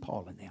Peter and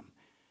Paul and them,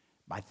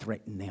 by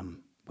threatening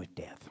them with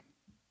death.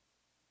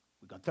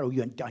 We're going to throw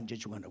you in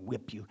dungeons, we're going to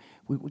whip you,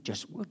 we'll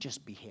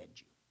just behead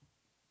you.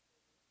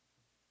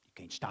 You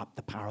can't stop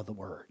the power of the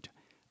word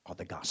or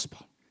the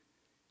gospel.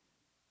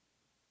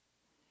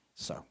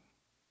 So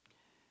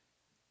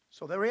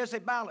there is a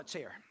balance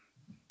here,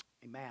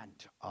 amen,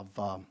 of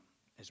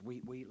as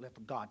we live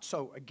for God.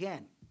 So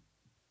again,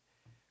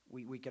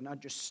 we can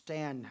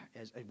understand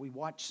as we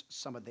watch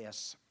some of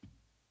this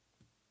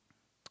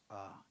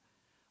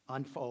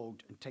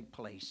unfold and take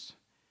place.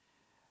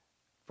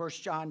 1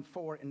 John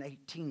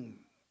 4:18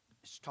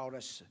 has taught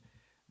us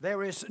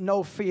there is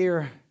no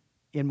fear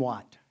in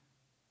what?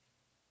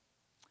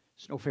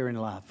 There's no fear in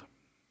love.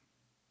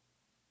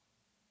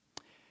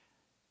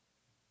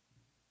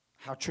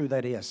 How true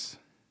that is.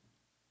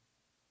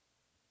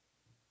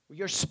 With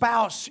your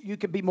spouse, you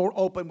can be more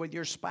open with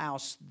your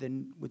spouse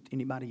than with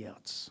anybody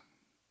else.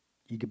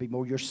 You can be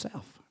more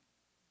yourself.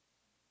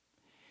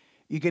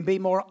 You can be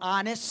more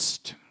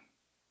honest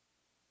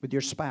with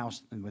your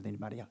spouse than with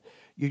anybody else.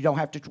 You don't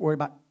have to worry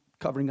about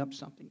covering up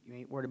something. You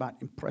ain't worried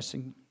about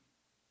impressing.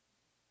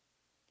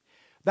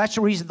 That's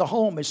the reason the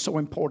home is so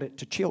important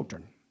to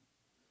children.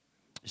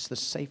 It's the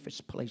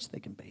safest place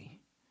they can be.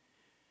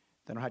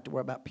 They don't have to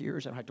worry about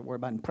peers. They don't have to worry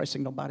about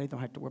impressing nobody. They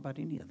don't have to worry about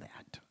any of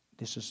that.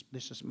 This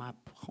is my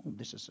home.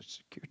 This is a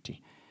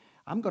security.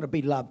 I'm going to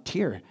be loved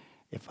here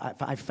if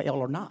I fail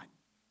or not.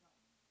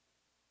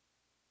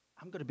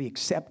 I'm going to be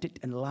accepted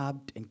and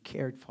loved and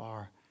cared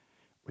for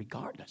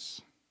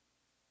regardless.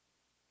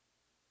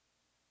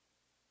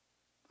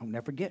 I'll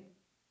never forget.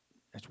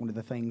 That's one of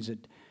the things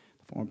that the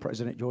former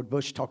President George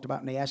Bush talked about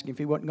when they asked him if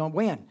he wasn't going to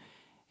win.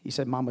 He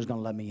said, Mama's going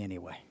to love me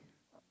anyway.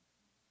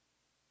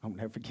 I'll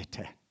never forget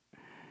that.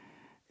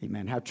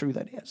 Amen. How true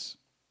that is.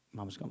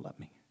 Mama's going to love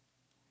me.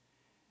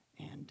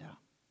 And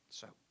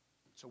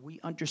so we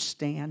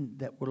understand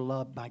that we're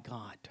loved by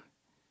God.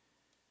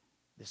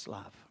 This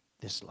love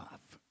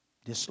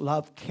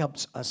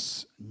helps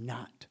us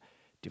not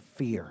to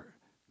fear.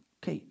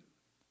 Okay.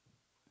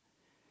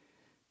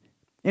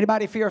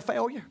 Anybody fear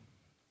failure?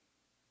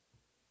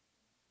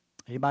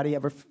 Anybody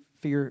ever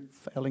fear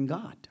failing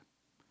God?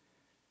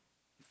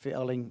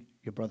 failing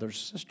your brother or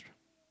sister,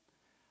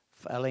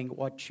 failing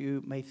what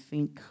you may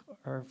think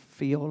or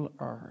feel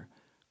or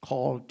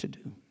called to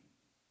do.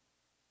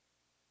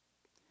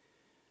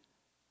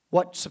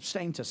 What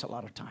sustains us a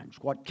lot of times?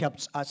 What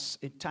keeps us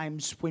at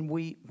times when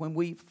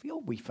we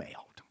feel we failed?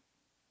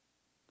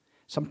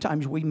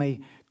 Sometimes we may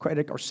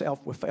credit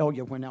ourselves with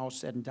failure when all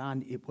said and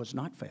done, it was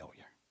not failure.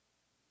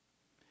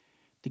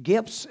 The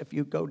gifts, if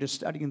you go to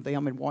studying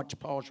them and watch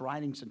Paul's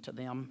writings into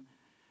them,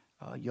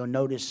 you'll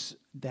notice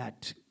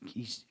that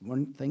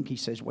one thing he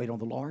says, wait on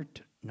the Lord.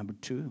 Number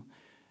two,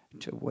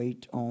 to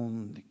wait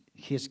on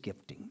His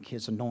gifting,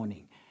 His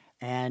anointing.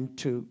 And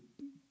to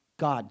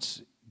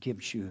God's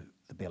gives you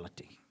the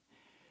ability.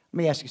 Let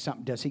me ask you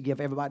something. Does He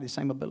give everybody the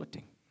same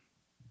ability?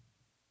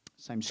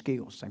 Same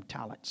skills, same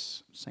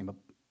talents, same.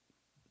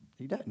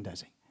 He doesn't,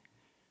 does He?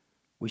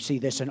 We see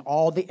this in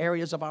all the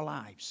areas of our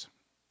lives,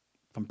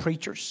 from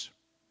preachers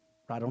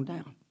right on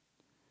down.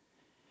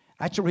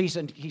 That's the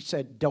reason He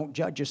said, don't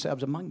judge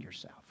yourselves among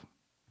yourselves.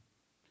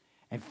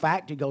 In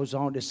fact, He goes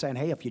on to say,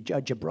 hey, if you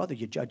judge your brother,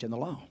 you're judging the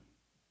law.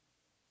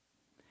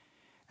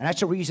 And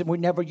that's the reason we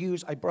never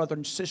use a brother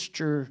and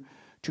sister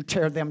to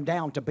tear them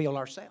down, to build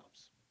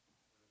ourselves.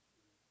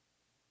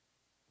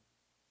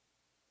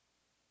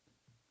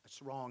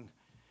 That's wrong.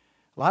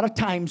 A lot of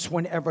times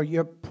whenever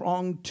you're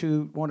prone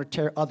to want to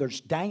tear others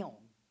down,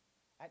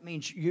 that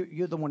means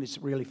you're the one that's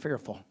really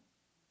fearful.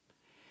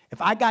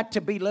 If I got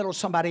to belittle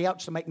somebody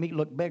else to make me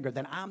look bigger,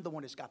 then I'm the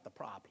one that's got the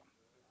problem.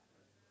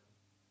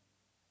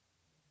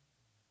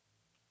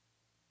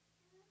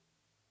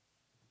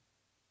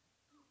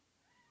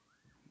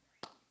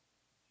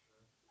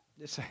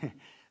 This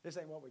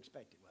ain't what we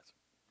expected, was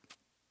it?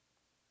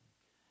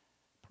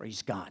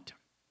 Praise God.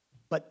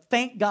 But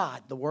thank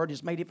God, the Word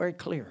has made it very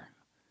clear.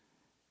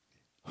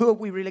 Who have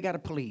we really got to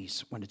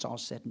please when it's all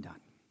said and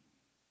done?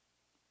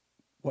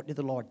 What did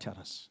the Lord tell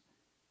us?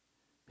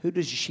 Who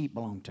does the sheep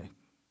belong to?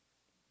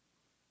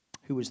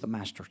 Who is the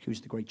master?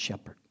 Who's the great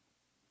shepherd?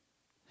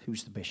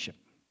 Who's the bishop?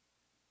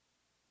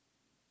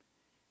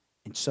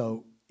 And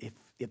so,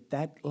 if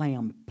that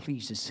lamb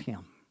pleases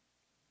Him,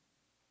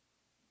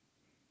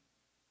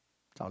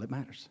 that's all that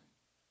matters.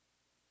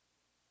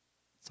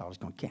 That's all that's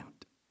going to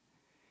count.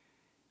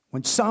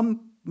 When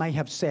some may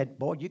have said,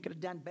 boy, you could have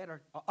done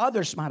better, or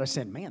others might have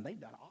said, man, they've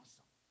done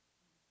awesome.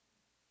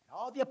 And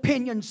all the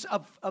opinions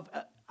of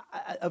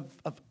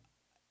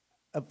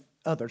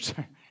others.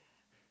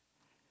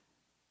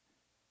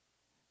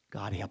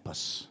 God help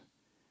us.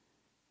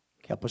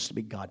 Help us to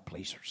be God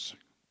pleasers.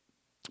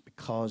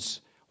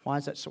 Because, why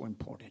is that so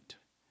important?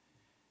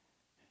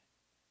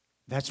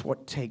 That's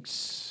what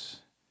takes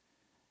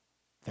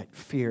that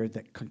fear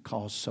that can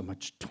cause so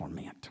much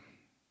torment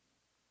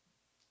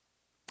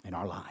in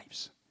our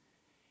lives,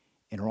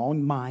 in our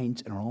own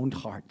minds, in our own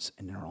hearts,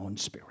 and in our own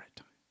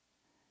spirit.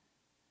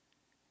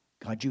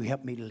 God, you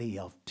help me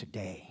live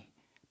today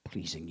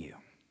pleasing you.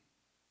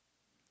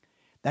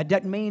 That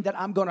doesn't mean that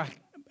I'm going to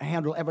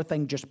handle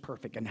everything just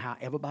perfect and how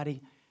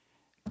everybody,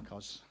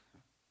 because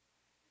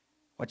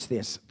what's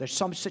this? There's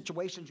some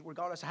situations,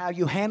 regardless of how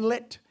you handle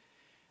it,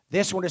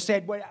 this one has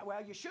said, well,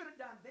 you should have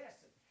done this.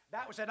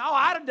 That one said, oh,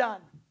 I'd have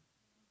done.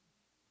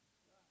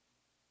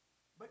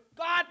 But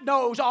God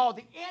knows all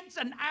the ins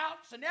and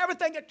outs and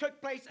everything that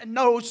took place and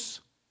knows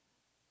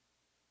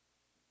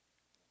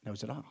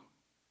it all.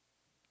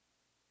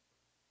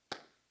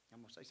 I'm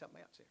going to say something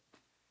else here.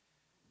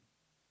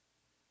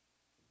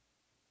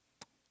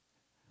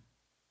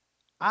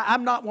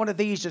 I'm not one of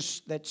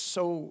these that's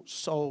so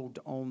sold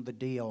on the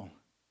deal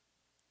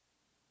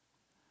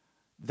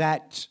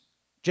that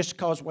just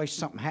because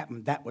something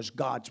happened, that was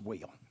God's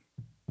will.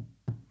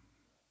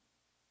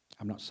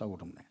 I'm not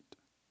sold on that.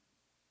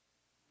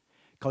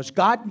 Because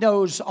God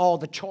knows all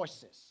the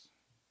choices.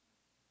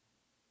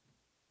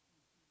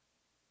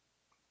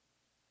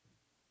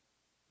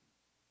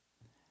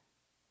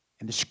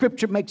 And the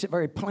Scripture makes it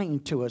very plain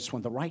to us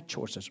when the right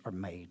choices are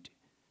made,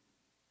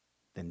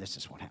 then this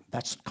is what happens.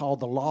 That's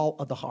called the law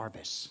of the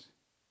harvest.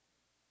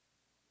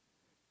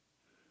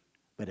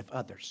 But if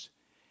others.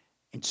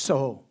 And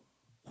so,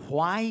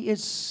 why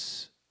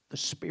is the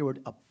spirit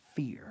of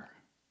fear?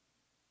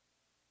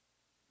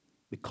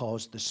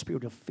 Because the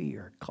spirit of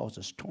fear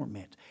causes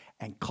torment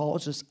and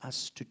causes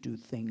us to do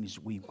things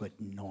we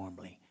wouldn't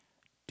normally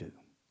do.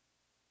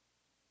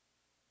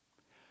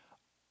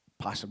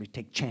 Possibly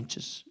take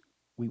chances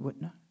we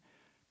wouldn't.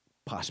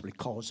 Possibly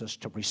cause us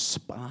to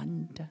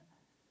respond to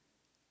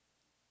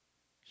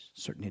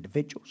certain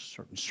individuals,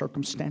 certain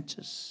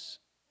circumstances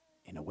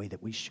in a way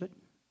that we shouldn't.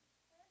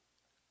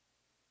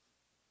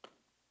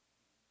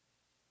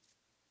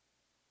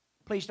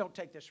 Please don't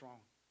take this wrong.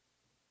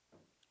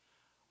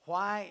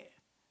 Why?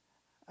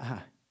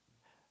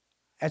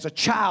 As a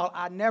child,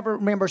 I never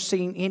remember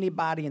seeing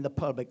anybody in the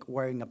public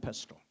wearing a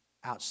pistol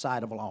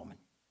outside of a lawman.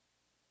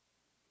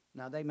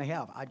 Now, they may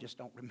have. I just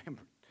don't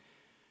remember.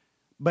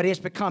 But it's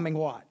becoming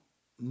what?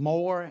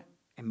 More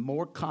and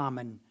more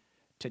common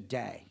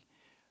today.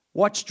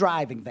 What's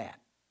driving that?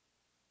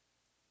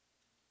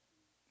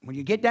 When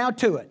you get down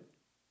to it,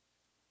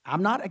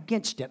 I'm not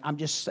against it. I'm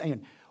just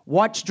saying,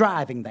 What's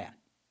driving that?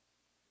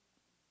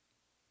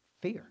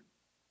 Fear.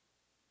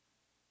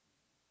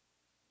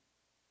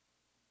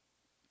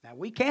 Now,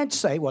 we can't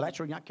say, well, that's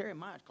really not carrying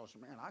mine, because,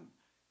 man,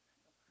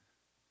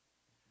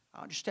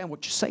 I understand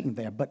what you're saying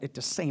there, but at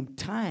the same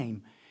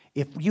time,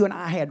 if you and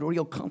I had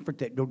real comfort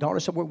that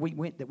regardless of where we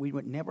went, that we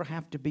would never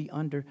have to be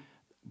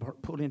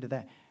pulled into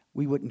that,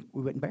 we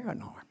wouldn't bear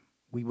an arm.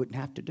 We wouldn't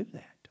have to do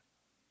that.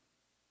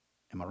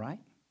 Am I right?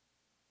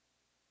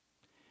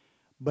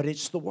 But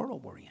it's the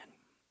world we're in.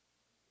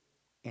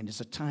 And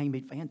as a time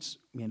advance,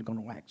 men are going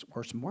to wax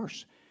worse and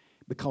worse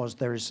because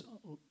there's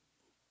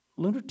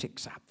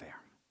lunatics out there.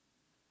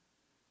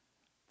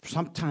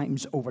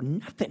 Sometimes over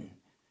nothing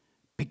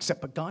picks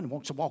up a gun and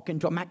wants to walk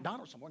into a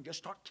McDonald's somewhere and just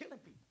start killing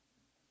people.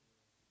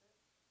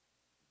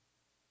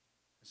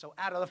 So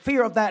out of the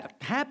fear of that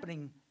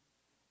happening,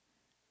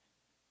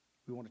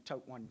 we want to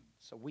tote one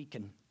so we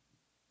can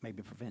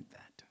maybe prevent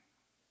that.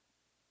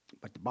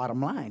 But the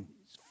bottom line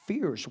is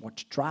fear is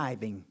what's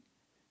driving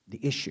the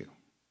issue.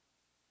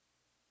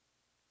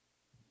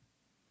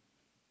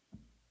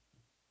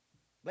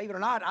 Believe it or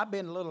not, I've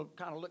been a little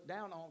kind of looked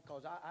down on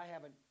because I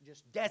haven't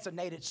just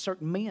designated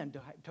certain men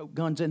to tote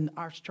guns in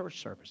our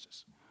church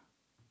services.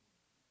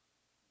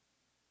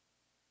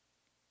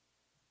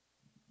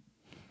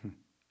 What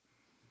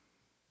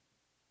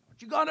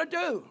you gonna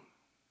do?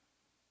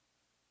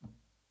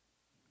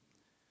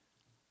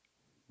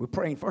 We're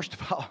praying, first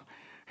of all,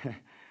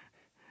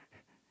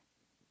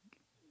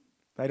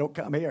 they don't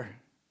come here.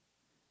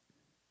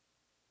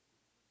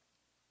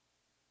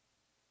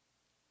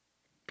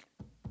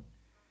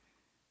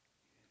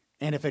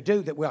 And if they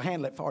do, that we'll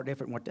handle it far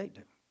different than what they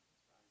do.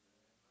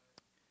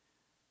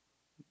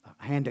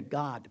 The hand of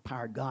God, the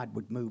power of God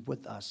would move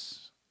with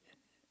us.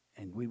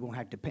 And we won't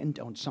have to depend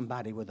on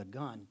somebody with a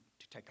gun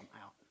to take them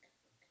out.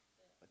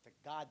 But the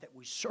God that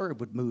we serve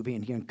would move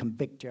in here and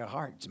convict their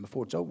hearts. And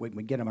before it's over, we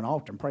can get them an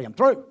altar and pray them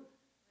through.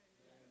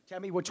 Tell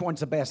me which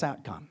one's the best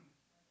outcome.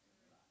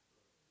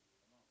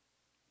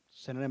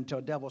 Sending them to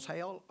a devil's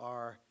hell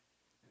or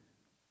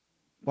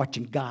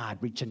watching God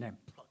reach in there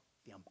and pluck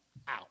them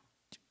out.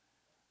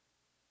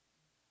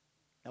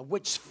 Now,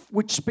 which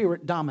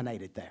spirit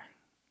dominated there?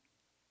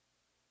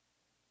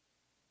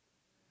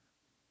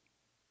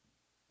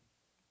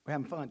 We're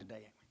having fun today,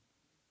 ain't we?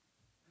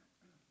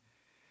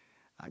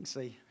 I can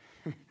see.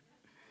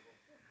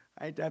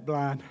 I ain't that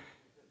blind.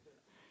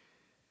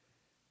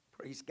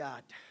 Praise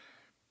God.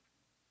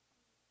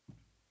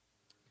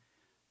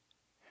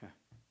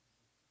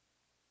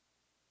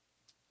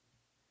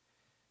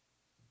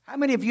 How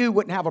many of you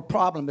wouldn't have a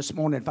problem this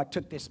morning if I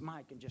took this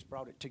mic and just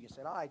brought it to you and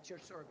said, all right, it's your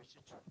service,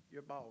 it's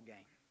your ball game?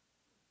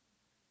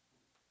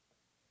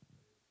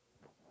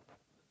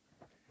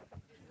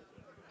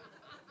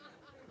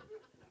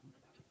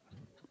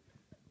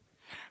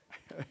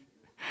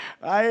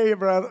 I hear you,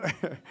 brother.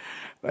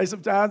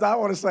 Sometimes I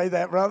want to say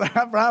that, brother.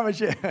 I promise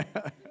you.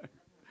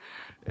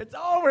 It's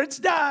over. It's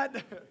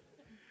done.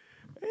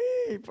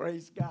 Hey,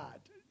 praise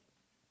God.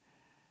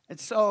 And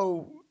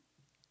so,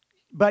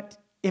 but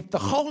if the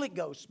Holy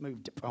Ghost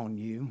moved upon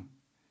you,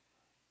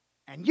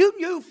 and you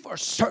knew for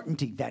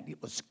certainty that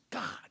it was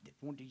God that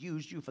wanted to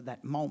use you for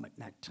that moment,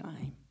 that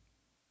time,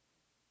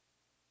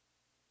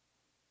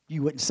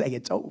 you wouldn't say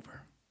it's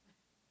over.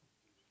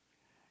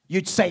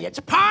 You'd say it's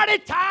party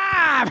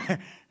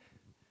time.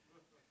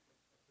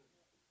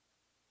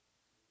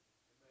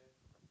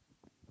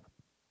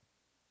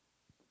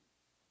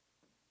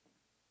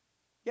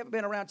 You ever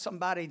been around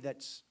somebody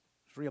that's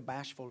real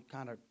bashful,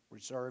 kind of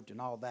reserved and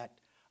all that,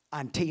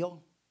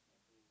 until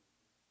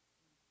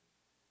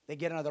they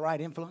get under the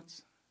right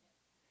influence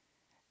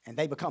and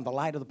they become the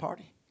light of the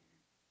party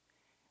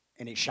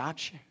and it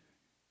shocks you?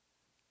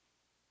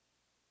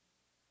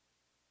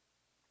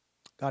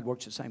 God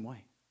works the same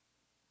way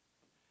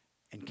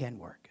and can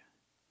work.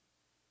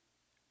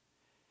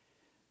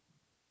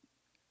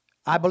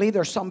 I believe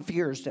there are some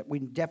fears that we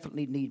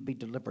definitely need to be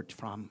delivered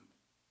from.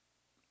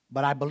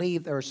 But I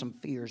believe there are some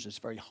fears that's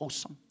very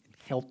wholesome and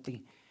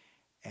healthy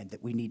and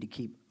that we need to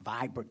keep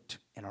vibrant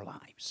in our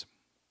lives.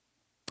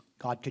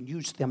 God can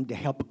use them to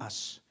help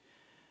us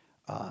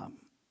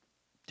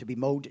to be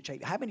molded.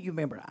 How many of you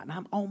remember, and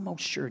I'm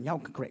almost sure, and y'all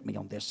can correct me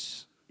on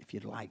this if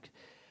you'd like,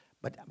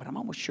 but I'm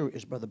almost sure it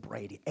was Brother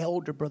Brady,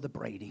 Elder Brother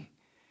Brady.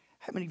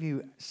 How many of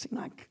you seem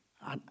like,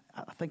 I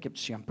think it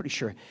was him, I'm pretty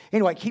sure.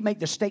 Anyway, he made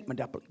this statement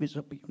up, he was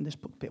up in this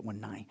pulpit one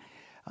night,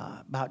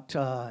 about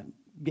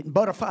getting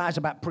butterflies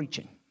about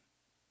preaching.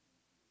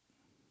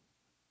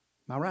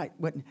 Am I right?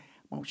 I'm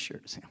almost sure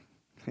it was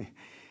him.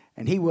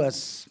 And he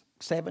was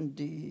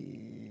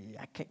 70,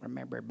 I can't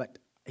remember, but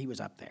he was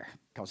up there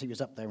because he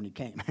was up there when he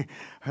came.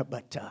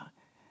 But,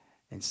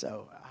 and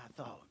so I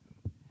thought,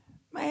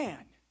 man,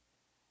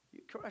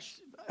 you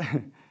crushed.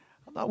 I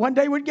thought one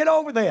day we'd get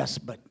over this,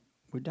 but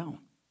we don't.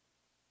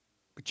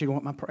 But you know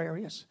what my prayer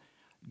is?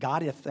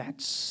 God, if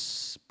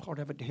that's part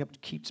of it to help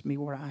keeps me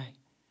where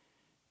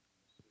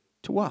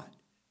to what?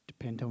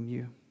 Depend on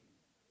you.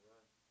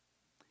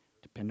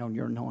 Depend on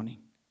your anointing.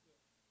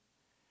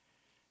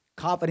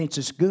 Confidence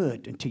is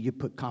good until you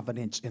put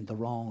confidence in the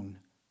wrong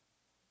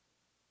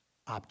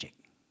object,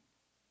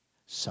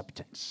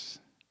 substance,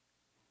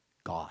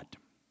 God.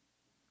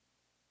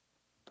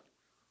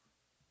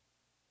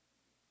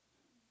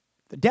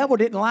 The devil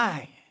didn't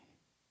lie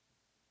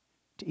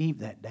to Eve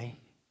that day.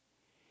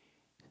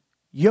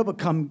 You'll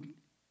become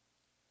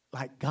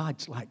like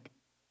God's like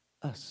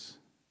us.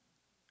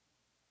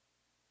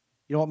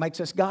 You know what makes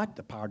us God?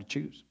 The power to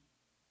choose.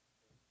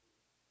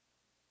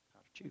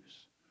 Power to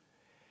choose.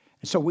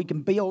 And so we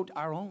can build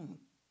our own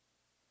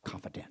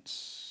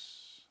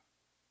confidence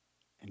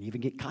and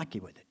even get cocky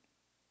with it.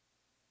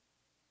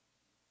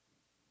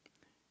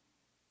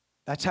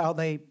 That's how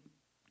they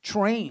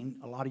train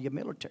a lot of your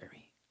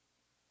military,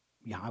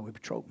 your highway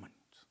patrolmen.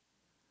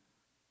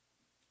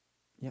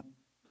 Yep.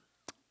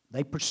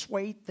 They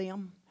persuade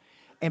them.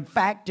 In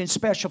fact, in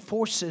special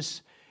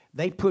forces,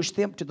 they push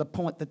them to the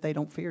point that they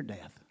don't fear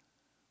death.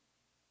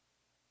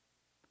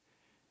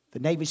 The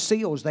Navy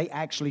SEALs, they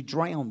actually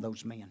drown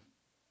those men and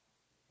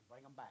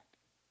bring them back.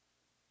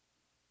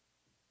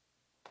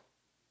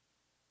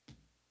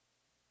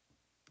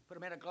 Put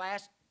them in a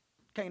glass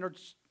container,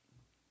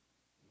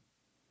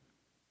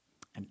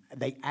 and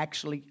they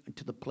actually,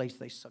 to the place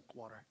they suck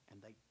water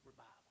and they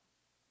revive them.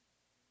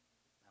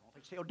 I don't think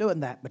they're still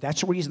doing that, but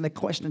that's the reason they're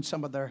questioning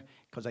some of their,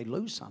 because they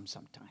lose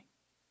sometime.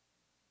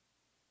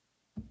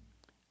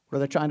 What are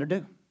they trying to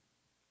do?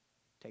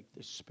 Take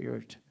the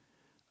spirit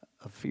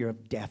of fear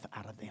of death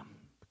out of them.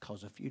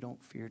 Because if you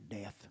don't fear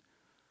death,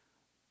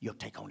 you'll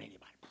take on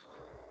anybody.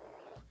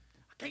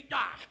 I can't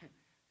die.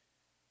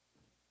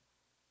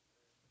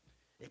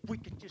 If we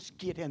could just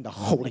get in the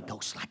Holy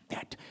Ghost like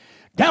that.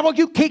 Devil,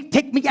 you can't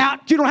take me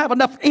out. You don't have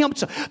enough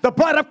imps. The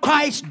blood of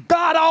Christ,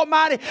 God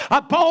Almighty,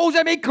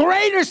 opposes me.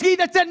 Greater is He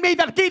that's in me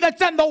than he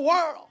that's in the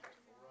world.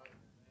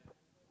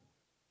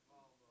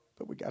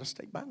 But we got to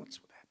stay balanced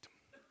with that.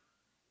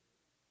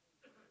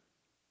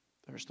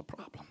 There's the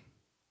problem.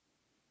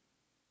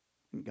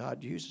 And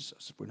God uses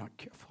us if we're not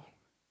careful.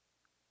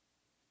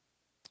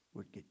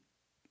 We'll get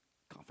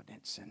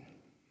confidence in.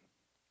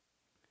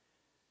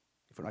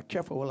 If we're not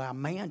careful, we'll allow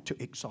man to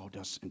exalt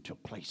us into a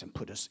place and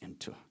put us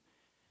into.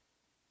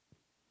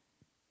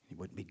 It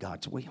wouldn't be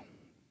God's will.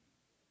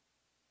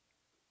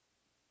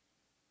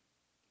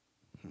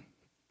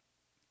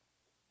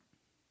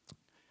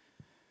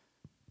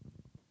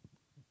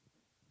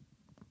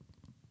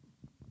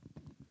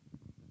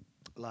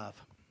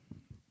 Love.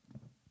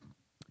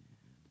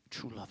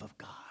 True love of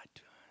God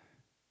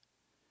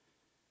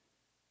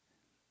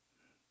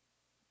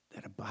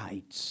that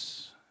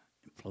abides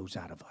and flows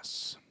out of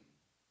us.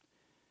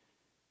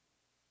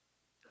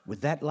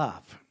 With that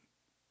love,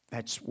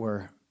 that's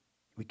where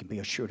we can be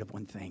assured of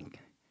one thing.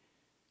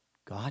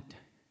 God,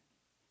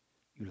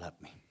 you love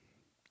me.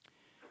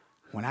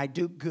 When I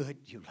do good,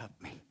 you love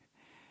me.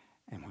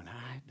 And when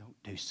I don't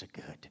do so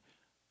good,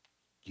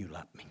 you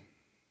love me.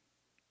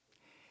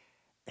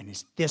 And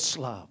it's this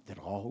love that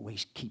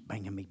always keep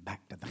bringing me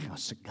back to the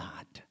house of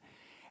God.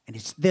 And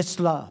it's this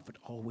love that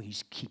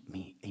always keep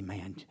me,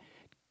 amen,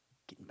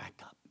 getting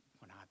back up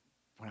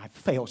when I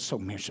fail so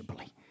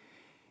miserably.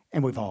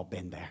 And we've all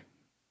been there.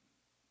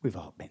 We've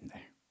all been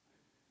there.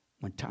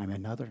 One time or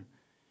another.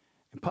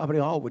 And probably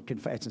all would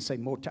confess and say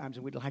more times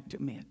than we'd like to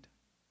admit.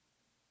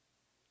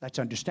 That's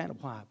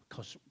understandable. Why?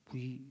 Because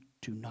we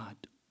do not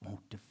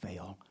want to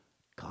fail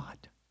God.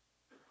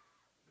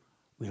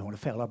 We don't want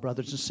to fail our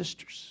brothers and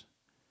sisters.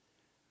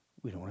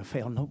 We don't want to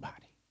fail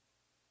nobody.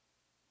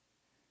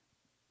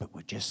 But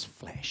we're just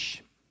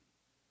flesh.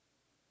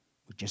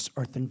 We're just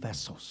earthen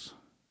vessels.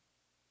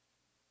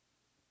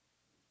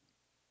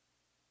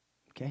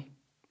 Okay?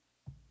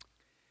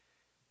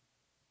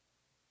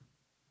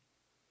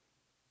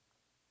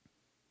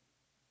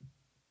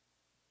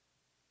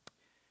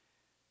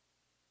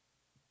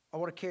 I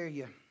want to carry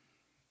you.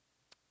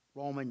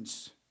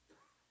 Romans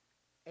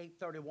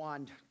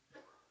 8:31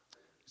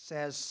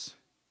 says,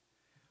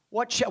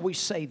 "What shall we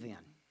say then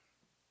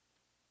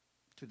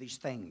to these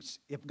things?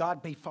 If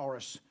God be for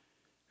us,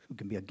 who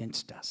can be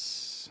against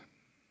us?"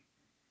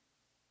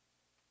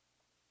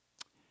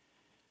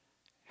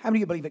 How many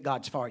of you believe that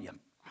God's for you?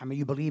 How many of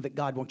you believe that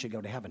God wants you to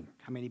go to heaven?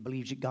 How many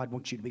believes that God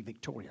wants you to be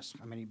victorious?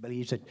 How many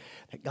believes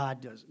that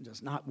God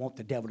does not want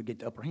the devil to get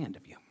the upper hand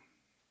of you?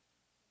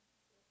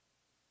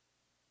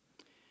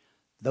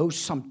 Those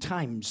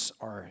sometimes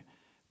are,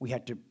 we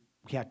have to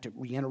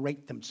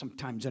reiterate them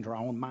sometimes into our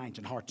own minds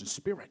and hearts and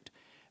spirit,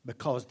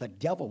 because the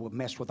devil would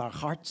mess with our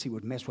hearts. He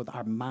would mess with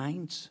our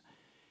minds.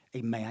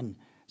 Amen.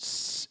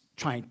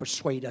 Trying to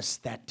persuade us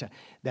that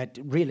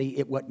really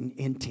it wasn't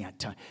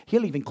intent.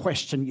 He'll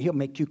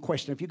make you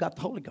question if you got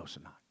the Holy Ghost or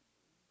not.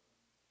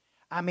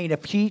 I mean,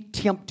 if he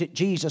tempted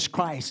Jesus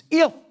Christ,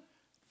 if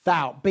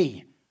thou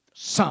be the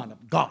Son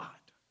of God,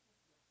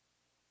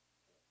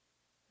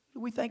 who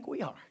do we think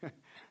we are?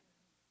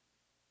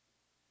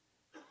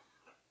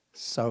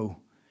 So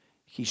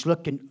he's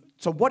looking.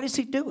 So what is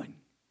he doing?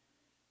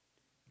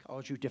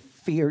 Cause you to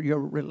fear your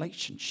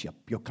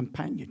relationship, your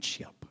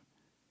companionship,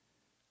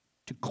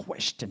 to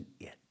question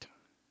it.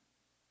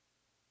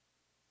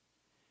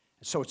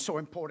 So it's so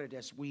important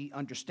as we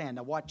understand.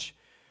 Now watch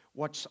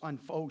what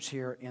unfolds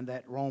here in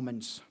that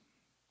Romans.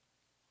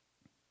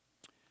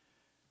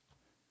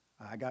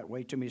 I got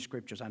way too many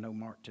scriptures I know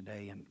marked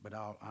today, but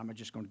I'm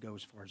just going to go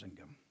as far as I can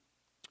go.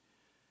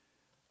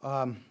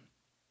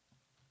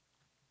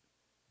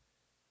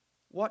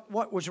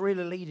 What was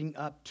really leading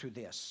up to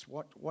this?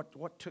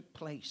 What took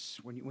place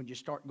when you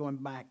start going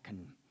back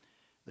in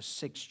the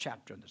 6th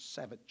chapter and the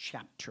 7th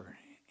chapter,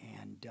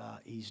 and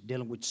he's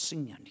dealing with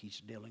sin.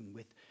 He's dealing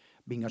with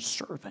being a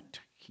servant.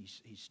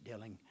 He's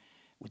dealing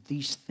with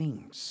these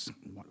things.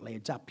 And what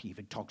leads up, he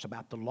even talks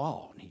about the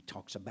law, and he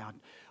talks about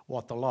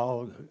what the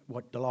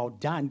law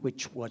done,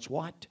 which was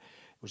what? It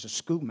was a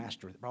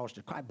schoolmaster that brought us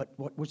to Christ. But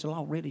what was the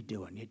law really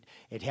doing?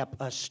 It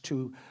helped us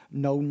to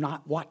know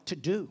not what to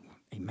do.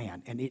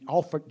 Amen. And it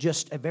offered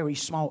just a very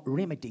small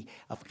remedy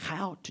of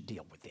how to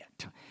deal with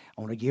it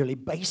on a yearly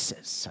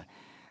basis,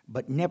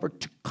 but never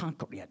to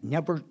conquer it,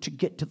 never to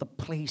get to the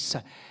place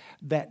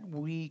that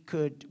we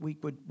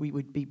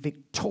would be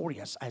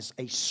victorious as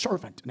a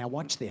servant. Now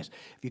watch this.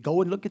 If you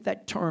go and look at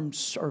that term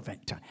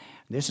servant,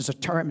 this is a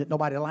term that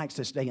nobody likes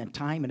this day and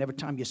time, and every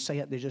time you say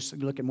it, they just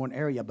look in one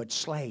area, but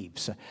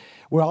slaves.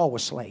 We're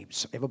always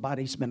slaves.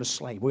 Everybody's been a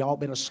slave. We've all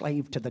been a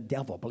slave to the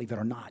devil, believe it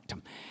or not.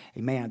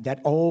 Amen. That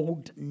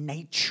old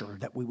nature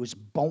that we was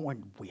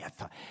born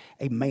with,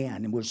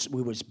 amen, and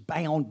we was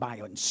bound by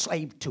it,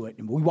 enslaved to it,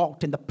 and we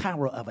walked in the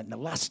power of it and the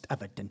lust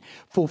of it and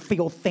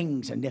fulfilled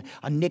things, and the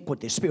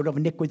iniquity, the spirit of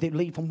iniquity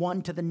lead from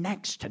one to the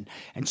next, and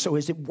so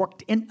as it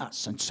worked in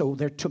us, and so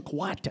there took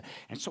what,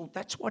 and so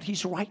that's what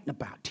he's writing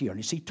about here. And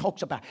as he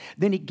talks about,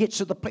 then he gets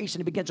to the place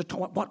and he begins to talk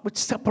about what would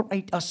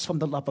separate us from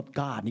the love of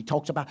God. And he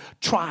talks about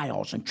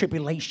trials and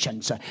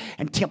tribulations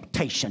and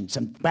temptations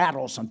and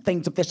battles and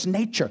things of this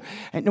nature.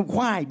 And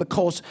why?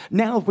 Because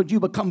now when you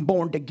become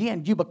born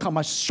again, you become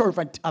a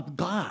servant of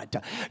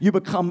God. You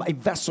become a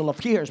vessel of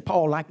his.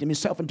 Paul likened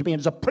himself into being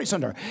as a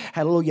prisoner.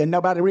 Hallelujah.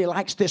 Nobody really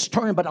likes this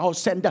term, but all of a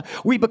sudden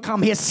we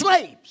become his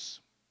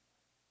slaves.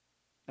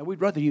 Now we'd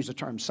rather use the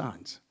term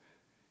sons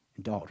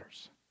and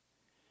daughters,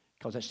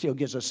 because that still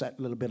gives us that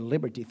little bit of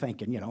liberty,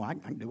 thinking, I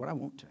can do what I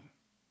want to.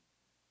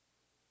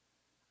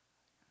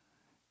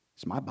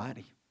 It's my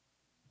body.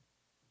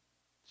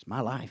 It's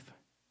my life.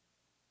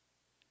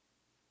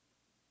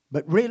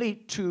 But really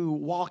to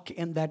walk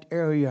in that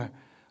area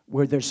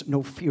where there's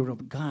no fear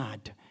of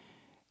God,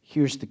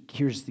 here's the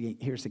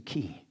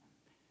key.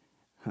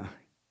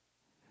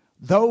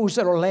 Those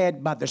that are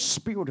led by the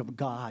Spirit of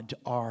God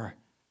are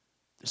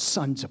the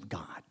sons of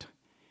God.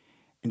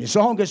 And as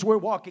long as we're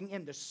walking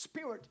in the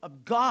Spirit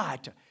of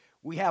God,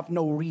 we have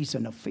no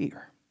reason of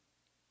fear.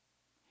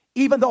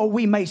 Even though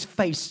we may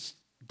face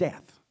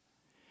death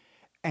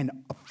and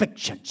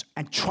afflictions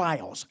and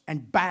trials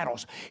and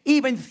battles,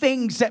 even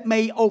things that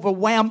may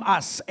overwhelm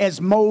us as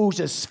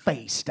Moses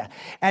faced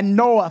and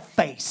Noah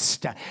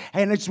faced.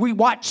 And as we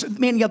watch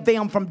many of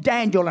them from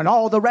Daniel and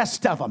all the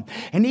rest of them,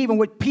 and even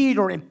with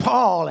Peter and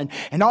Paul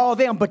and all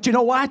them, but you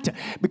know what?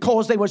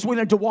 Because they was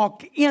willing to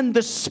walk in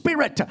the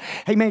Spirit,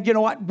 amen, you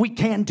know what? We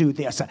can do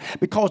this,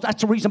 because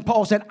that's the reason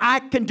Paul said, I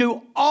can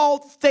do all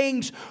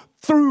things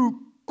through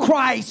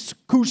Christ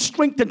who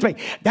strengthens me.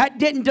 That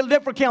didn't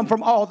deliver him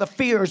from all the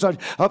fears of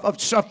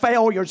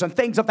failures and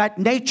things of that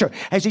nature,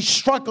 as he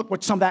struggled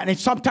with some of that, and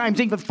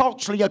sometimes even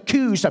falsely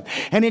accused of,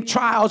 and in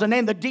trials and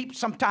in the deep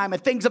sometime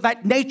and things of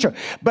that nature.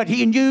 But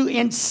he knew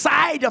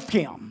inside of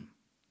him,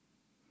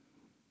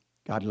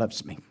 God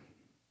loves me.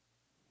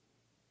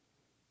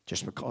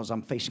 Just because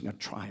I'm facing a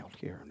trial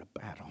here and a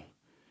battle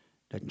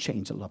doesn't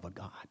change the love of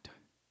God.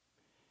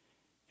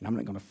 And I'm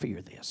not going to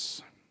fear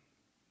this.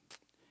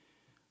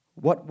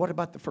 What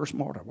about the first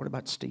martyr? What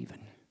about Stephen?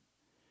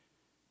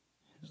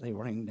 As they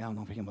rained down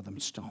on him with them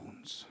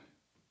stones.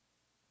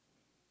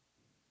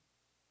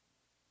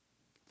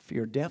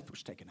 Fear of death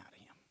was taken out of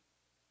him.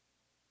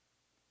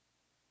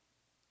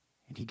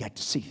 And he got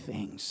to see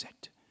things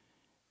that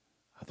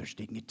others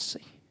didn't get to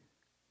see.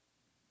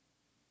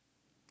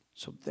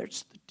 So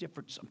there's the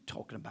difference I'm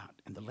talking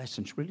about, and the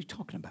lesson's really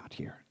talking about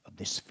here of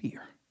this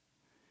fear.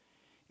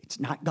 It's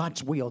not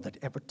God's will that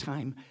every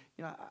time,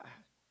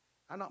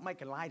 I'm not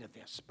making light of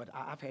this, but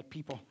I've had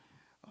people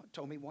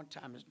told me one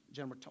time, a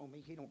gentleman told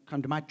me he don't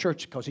come to my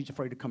church because he's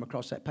afraid to come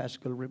across that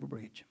Pascagoula River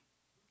Bridge.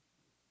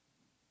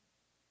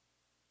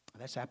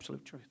 That's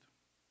absolute truth.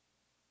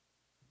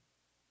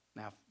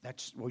 Now,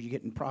 that's where you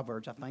get in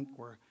Proverbs, I think,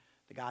 where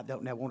the guy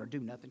don't never want to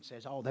do nothing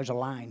says, oh, there's a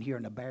lion here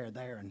and a bear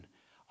there, and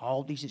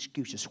all these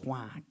excuses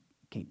why I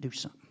can't do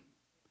something.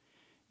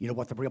 You know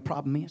what the real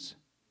problem is?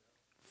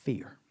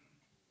 Fear.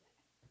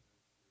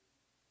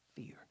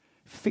 Fear.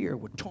 Fear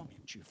would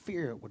torment you.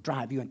 Fear would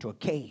drive you into a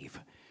cave.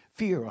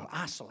 Fear will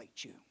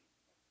isolate you.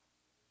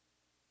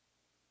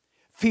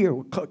 Fear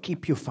will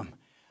keep you from,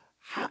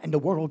 how in the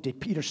world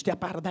did Peter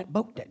step out of that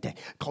boat that day?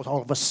 Because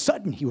all of a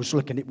sudden he was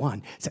looking at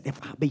one, said,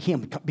 if I be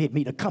him, bid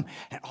me to come.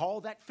 And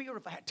all that fear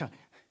of that time,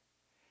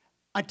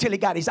 until he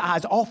got his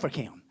eyes off of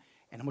him.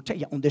 And I'm going to tell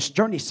you, on this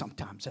journey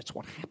sometimes that's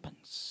what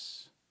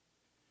happens.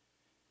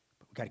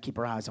 But we've got to keep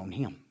our eyes on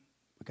him.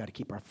 We've got to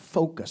keep our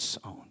focus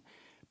on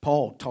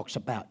Paul talks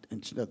about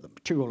instead of the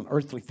material and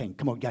earthly thing.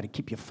 Come on, you got to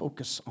keep your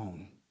focus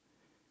on.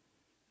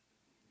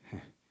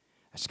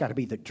 That's got to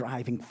be the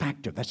driving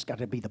factor. That's got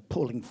to be the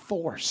pulling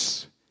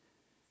force.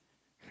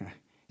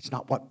 It's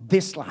not what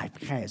this life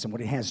has and what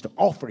it has to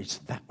offer. It's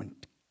that one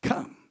to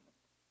come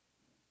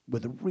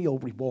with a real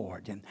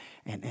reward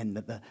and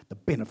the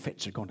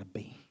benefits are going to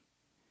be.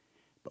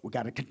 But we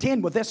got to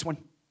contend with this one.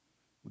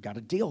 We got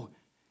to deal.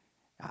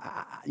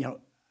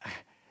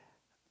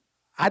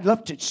 I'd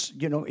love to,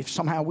 if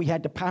somehow we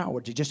had the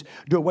power to just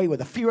do away with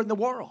the fear in the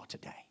world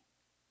today.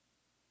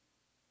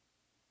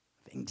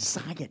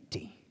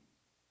 Anxiety.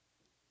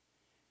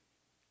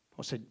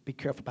 Paul said, be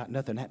careful about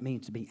nothing. That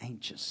means to be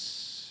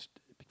anxious,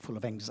 be full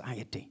of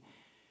anxiety.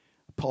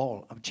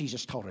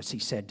 Jesus taught us, he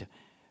said,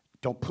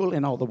 don't pull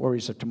in all the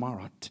worries of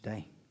tomorrow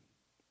today.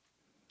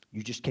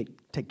 You just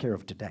take care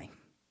of today.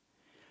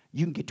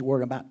 You can get to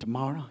worry about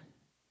tomorrow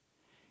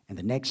and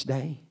the next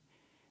day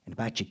and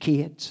about your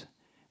kids,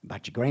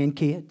 about your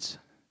grandkids.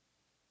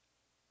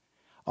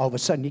 All of a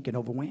sudden, he can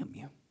overwhelm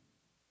you.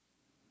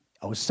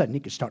 All of a sudden, he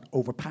can start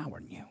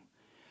overpowering you.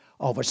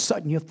 All of a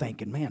sudden, you're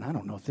thinking, man, I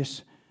don't know if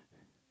this...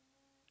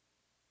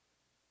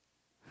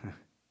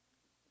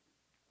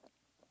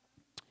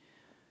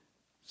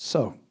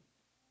 So,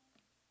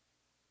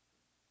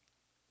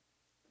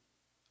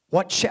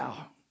 what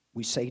shall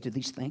we say to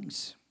these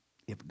things?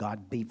 If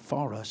God be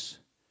for us,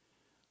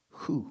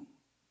 who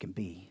can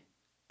be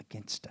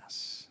against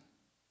us?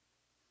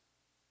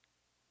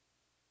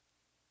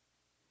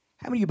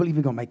 How many of you believe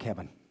you're going to make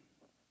heaven?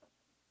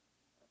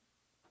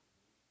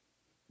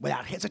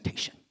 Without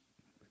hesitation.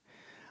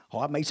 Oh,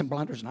 I've made some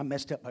blunders and I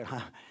messed up.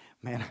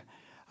 Man,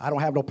 I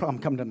don't have no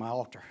problem coming to my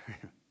altar.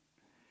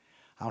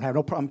 I don't have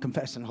no problem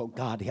confessing, oh,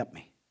 God, help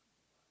me.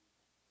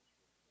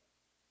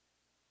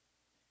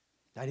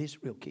 That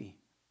is real key.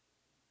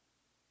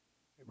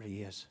 It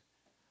really is.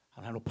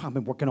 I don't have no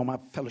problem working on my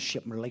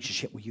fellowship and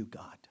relationship with you,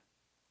 God.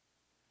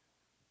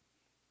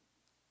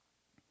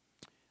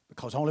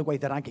 Because the only way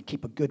that I can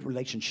keep a good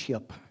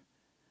relationship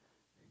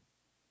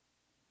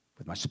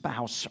with my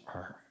spouse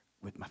or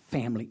with my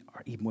family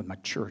or even with my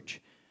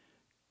church,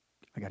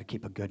 I got to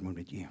keep a good one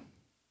with you.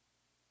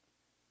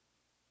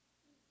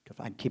 If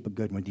I can keep a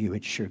good one with you,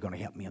 it's sure going to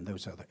help me in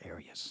those other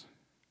areas.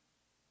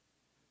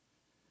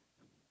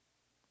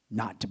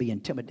 Not to be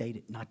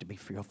intimidated, not to be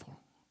fearful.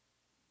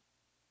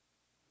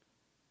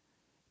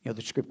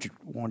 The scripture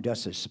warned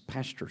us as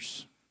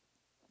pastors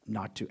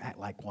not to act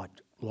like what?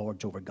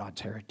 Lords over God's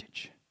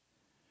heritage.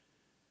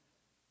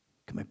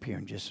 Come up here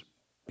and just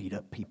beat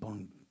up people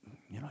and,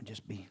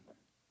 just be.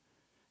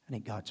 That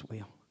ain't God's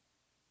will.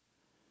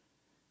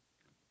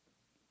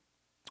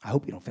 I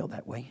hope you don't feel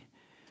that way.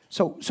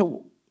 So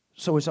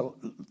as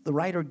the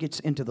writer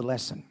gets into the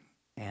lesson,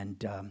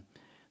 and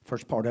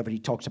first part of it, he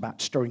talks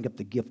about stirring up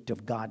the gift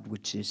of God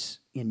which is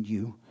in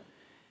you,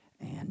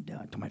 and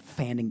talking about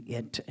fanning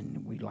it,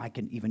 and we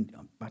liken even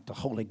about the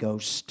Holy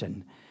Ghost,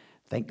 and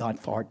thank God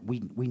for it.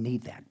 We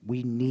need that.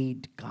 We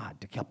need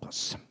God to help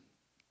us.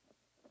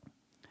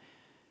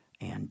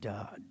 And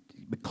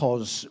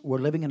because we're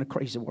living in a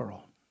crazy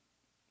world.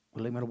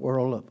 We live in a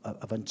world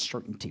of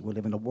uncertainty. We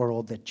live in a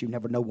world that you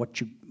never know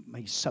what you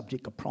may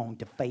subject or prone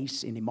to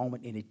face any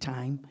moment, any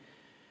time.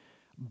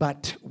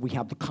 But we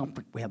have the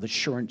comfort, we have the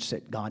assurance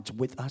that God's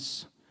with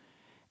us,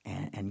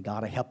 and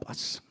God will help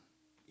us.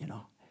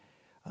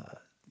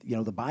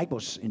 The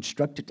Bible's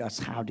instructed us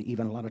how to,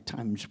 even a lot of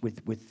times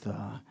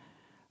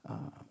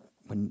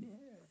when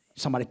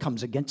somebody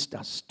comes against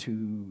us,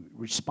 to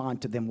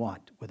respond to them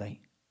what? With a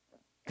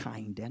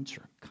kind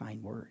answer,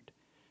 kind word,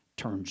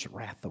 turns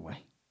wrath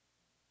away.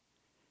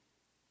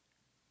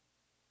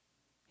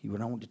 He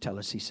went on to tell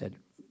us, he said,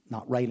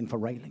 not railing for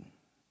railing.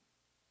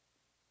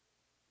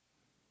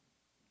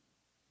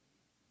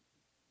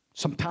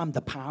 Sometimes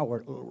the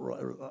power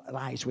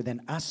lies within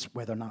us,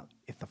 whether or not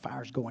if the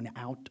fire's going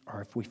out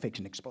or if we fix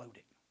and explode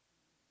it.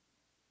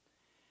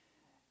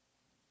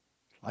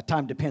 A lot of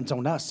time depends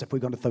on us if we're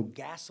going to throw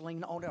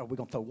gasoline on it or we're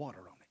going to throw water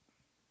on it.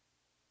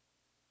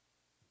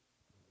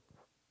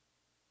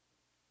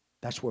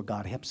 That's where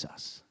God helps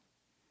us,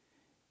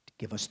 to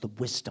give us the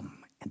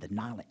wisdom and the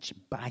knowledge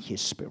by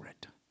His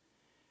Spirit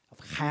of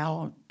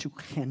how to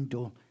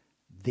handle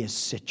this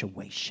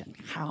situation,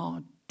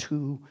 how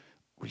to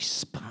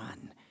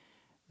respond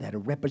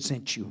that'll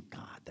represent you,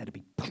 God, that'll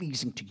be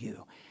pleasing to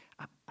you.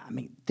 I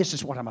mean, this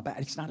is what I'm about.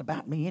 It's not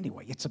about me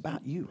anyway. It's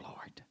about you,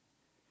 Lord.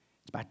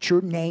 It's about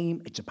your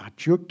name. It's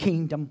about your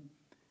kingdom.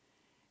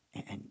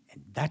 And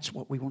that's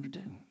what we want to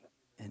do.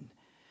 And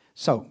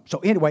so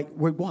anyway,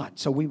 we're what?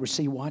 So we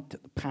receive what?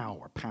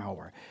 Power.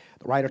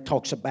 The writer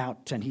talks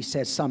about, and he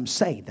says, some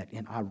say that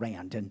in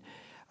Iran, and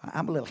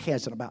I'm a little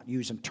hesitant about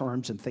using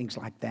terms and things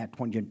like that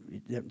when you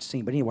haven't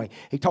seen. But anyway,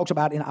 he talks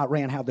about in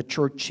Iran how the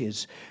church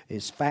is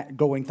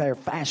going there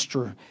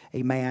faster,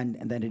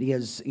 amen, than it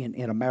is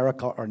in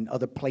America or in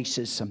other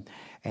places.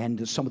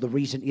 And some of the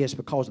reason is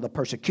because of the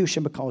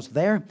persecution, because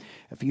there,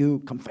 if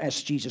you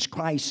confess Jesus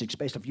Christ,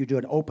 especially if you do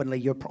it openly,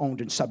 you're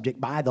owned and subject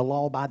by the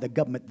law, by the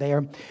government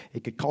there.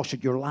 It could cost you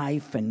your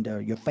life and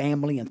your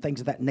family and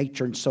things of that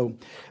nature. And so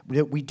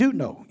we do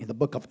know in the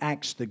book of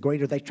Acts, the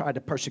greater they tried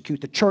to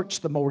persecute the church,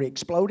 the more it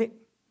exploded.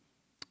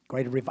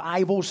 Greater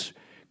revivals,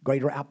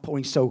 greater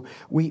outpouring. So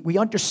we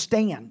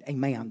understand,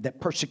 amen, that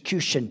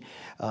persecution,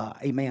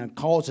 amen,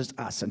 causes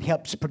us and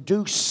helps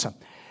produce.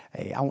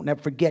 I won't never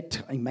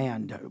forget,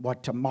 amen,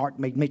 what Mark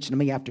made mention to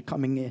me after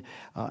coming in,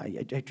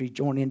 after he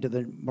joined into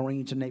the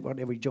Marines and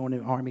whatever he joined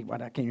in the Army,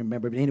 what I can't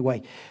remember. But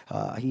anyway,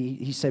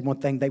 he said one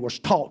thing they was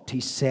taught.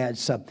 He said,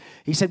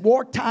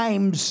 war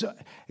times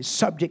is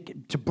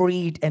subject to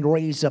breed and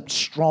raise up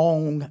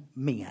strong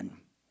men.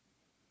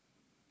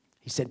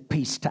 He said,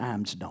 peace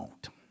times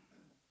don't.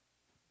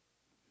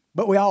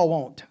 But we all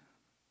want.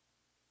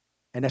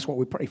 And that's what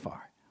we pray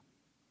for.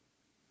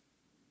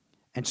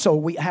 And so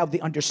we have the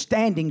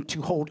understanding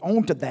to hold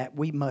on to that.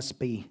 We must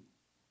be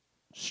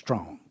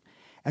strong.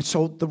 And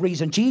so the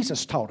reason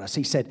Jesus taught us,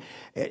 he said,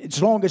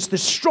 as long as the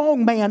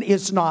strong man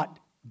is not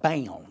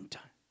bound.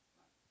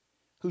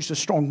 Who's the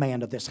strong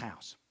man of this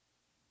house?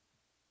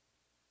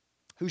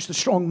 Who's the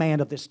strong man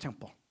of this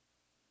temple?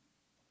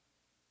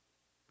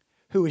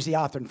 Who is the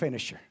author and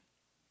finisher?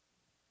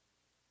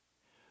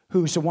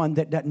 Who's the one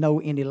that doesn't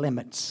know any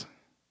limits?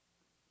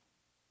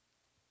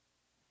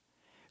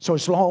 So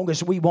as long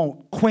as we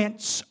won't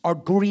quench or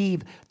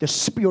grieve the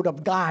Spirit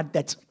of God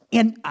that's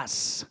in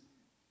us,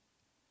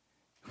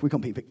 we're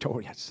going to be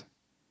victorious.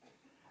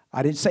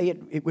 I didn't say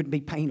it wouldn't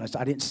be painless.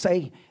 I didn't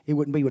say it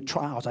wouldn't be with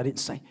trials. I didn't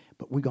say,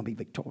 but we're going to be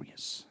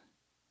victorious.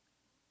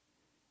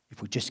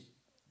 If we just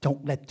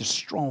don't let the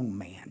strong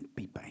man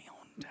be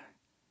bound.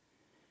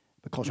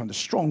 Because when the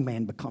strong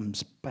man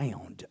becomes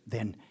bound,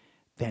 then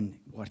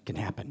what can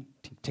happen?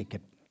 Take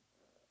it.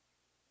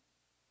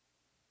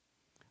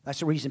 That's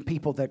the reason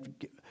people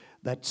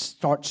that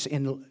starts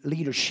in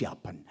leadership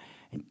and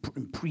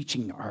in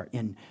preaching or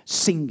in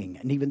singing,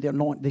 and even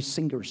the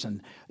singers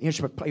and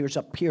instrument players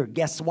up here,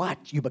 guess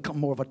what? You become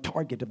more of a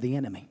target of the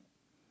enemy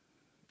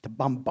to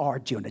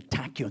bombard you and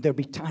attack you. There'll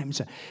be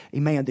times,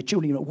 amen, that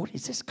you'll even know, what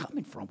is this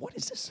coming from? What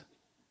is this?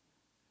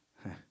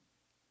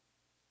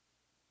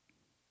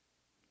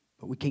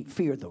 But we can't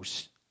fear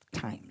those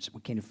times.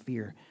 We can't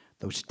fear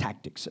those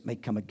tactics that may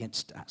come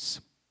against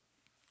us.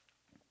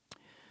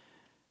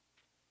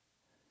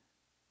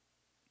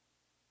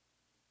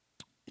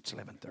 It's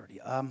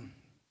 11:30.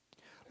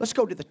 Let's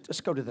go to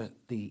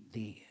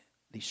the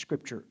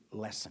scripture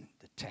lesson,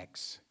 the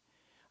text.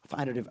 I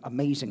find it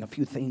amazing, a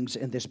few things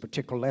in this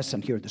particular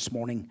lesson here this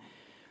morning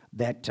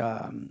that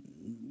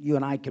you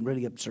and I can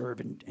really observe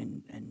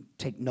and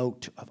take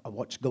note of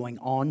what's going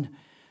on.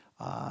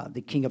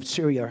 The king of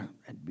Syria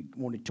had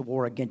wanted to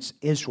war against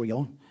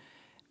Israel.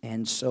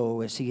 And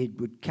so as he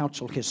would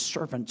counsel his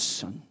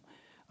servants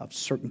of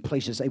certain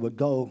places they would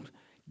go,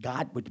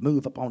 God would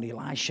move upon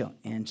Elisha.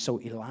 And so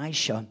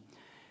Elisha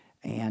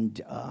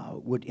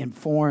would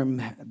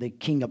inform the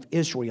king of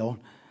Israel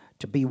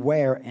to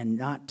beware and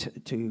not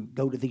to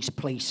go to these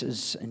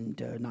places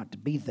and not to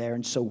be there.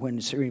 And so when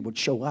the Syrian would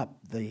show up,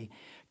 the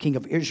king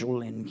of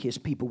Israel and his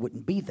people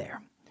wouldn't be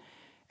there.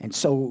 And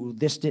so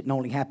this didn't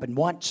only happen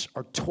once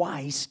or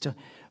twice.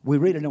 We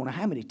really don't know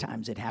how many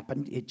times it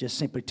happened. It just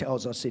simply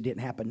tells us it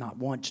didn't happen not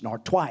once nor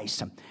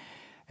twice.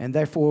 And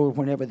therefore,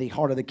 whenever the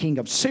heart of the king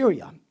of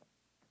Syria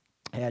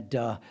had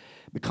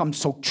become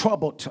so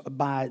troubled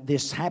by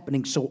this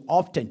happening so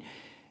often,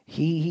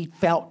 he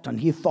felt and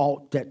he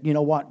thought that, you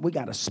know what, we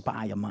got a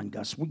spy among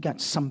us. We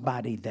got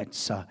somebody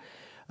that's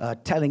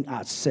telling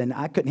us. And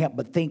I couldn't help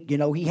but think,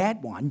 he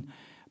had one.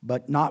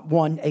 But not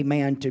one,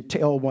 amen, to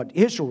tell what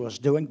Israel was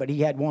doing, but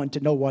he had one to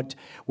know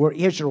where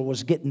Israel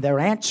was getting their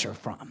answer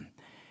from.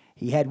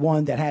 He had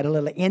one that had a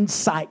little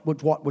insight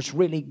with what was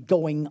really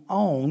going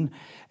on,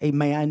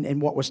 amen, and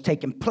what was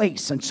taking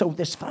place. And so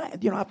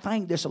I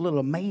find this a little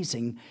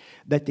amazing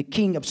that the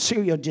king of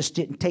Syria just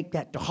didn't take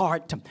that to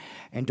heart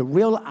and to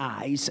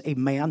realize,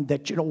 amen,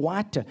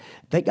 that,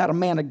 they got a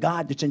man of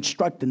God that's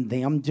instructing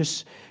them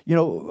just,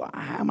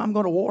 how am I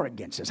going to war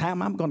against this? How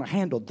am I going to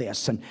handle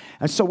this? And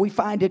so we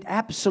find it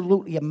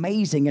absolutely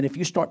amazing. And if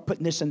you start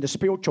putting this in the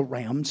spiritual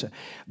realms,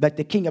 that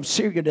the king of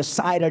Syria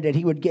decided that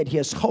he would get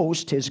his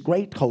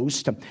great host,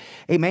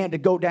 amen, to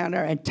go down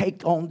there and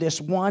take on this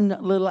one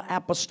little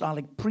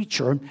apostolic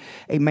preacher,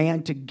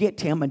 amen, to get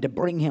him and to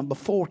bring him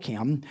before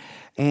him.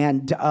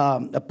 And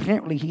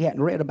apparently he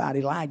hadn't read about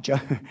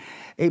Elijah,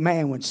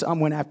 amen, when some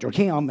went after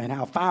him and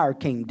how fire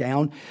came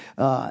down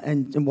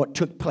and what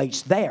took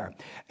place there.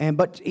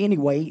 But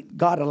anyway,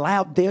 God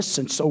allowed this.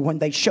 And so when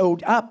they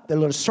showed up, the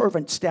little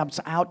servant steps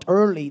out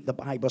early, the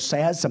Bible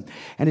says. And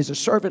as the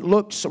servant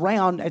looks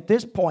around at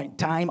this point in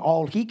time,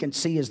 all he can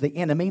see is the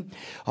enemy.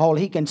 All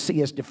he can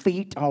see is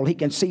defeat. All he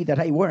can see that,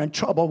 hey, we're in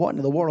trouble. What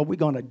in the world are we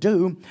going to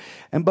do?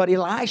 But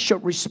Elisha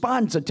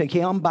responds to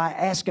him by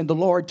asking the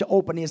Lord to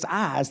open his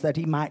eyes that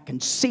he might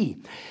can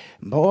see.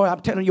 Boy, I'm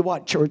telling you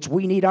what, church,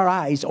 we need our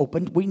eyes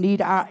opened. We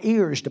need our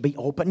ears to be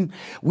open.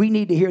 We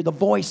need to hear the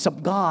voice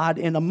of God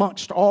in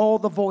amongst all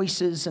the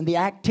voices and the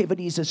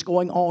activities that's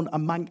going on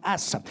among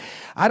us.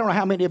 I don't know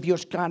how many of you are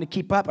trying to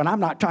keep up, and I'm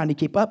not trying to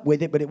keep up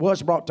with it, but it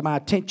was brought to my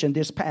attention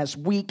this past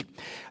week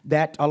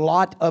that a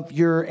lot of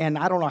and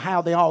I don't know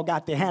how they all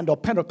got to handle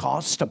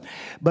Pentecost,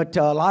 but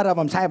a lot of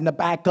them's having to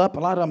back up, a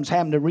lot of them's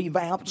having to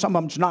revamp, some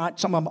of them's not,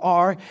 some of them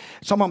are,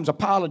 some of them's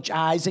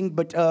apologizing,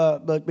 but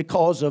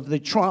because of the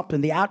Trump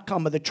and the outcome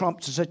of the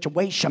Trump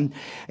situation,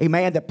 a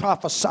man that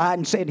prophesied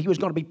and said he was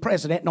going to be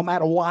president no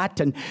matter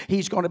what, and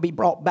he's going to be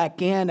brought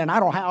back in, and I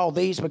don't know how all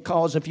these,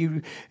 because if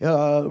you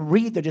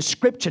read the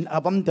description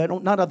of them,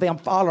 none of them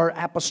follow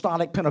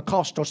apostolic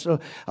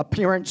Pentecostal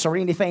appearance or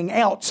anything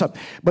else,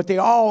 but they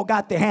all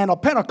got to handle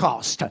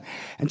Pentecost.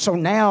 And so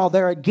now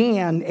they're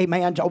again,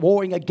 amen,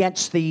 warring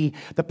against the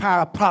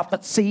power of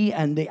prophecy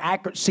and the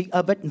accuracy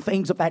of it and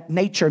things of that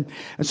nature.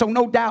 And so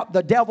no doubt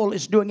the devil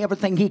is doing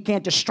everything he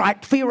can to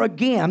strike fear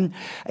again,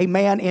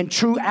 amen, in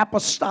true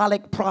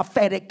apostolic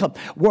prophetic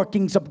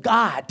workings of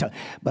God.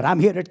 But I'm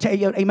here to tell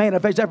you, amen,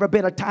 if there's ever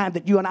been a time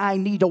that you and I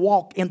need to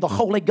walk in the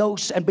Holy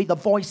Ghost and be the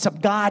voice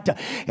of God,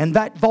 and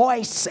that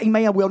voice,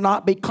 amen, will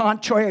not be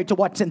contrary to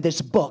what's in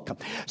this book.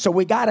 So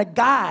we got a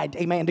guide,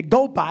 amen, to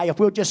go by if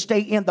we'll just stay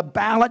in the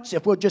balance,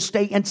 if we'll just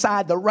stay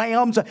inside the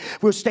realms,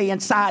 if we'll stay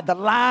inside the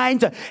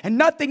lines, and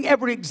nothing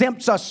ever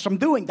exempts us from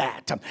doing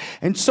that.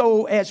 And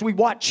so as we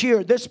watch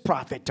here this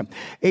prophet,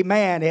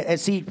 amen,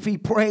 as he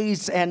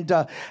prays and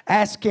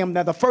asks him,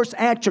 now the first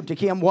answer to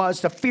him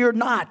was to fear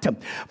not,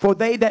 for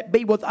they that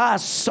be with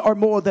us are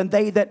more than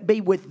they that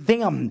be with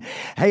them.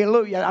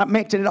 Hallelujah. I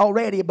mentioned it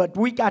already, but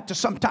we got to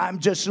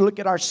sometimes just look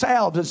at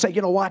ourselves and say,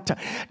 you know what,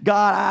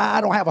 God,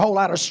 I don't have a whole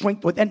lot of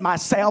strength within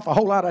myself, a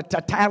whole lot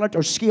of talent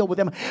or skill with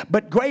him,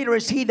 but greater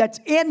is he that's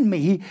in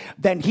me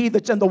than he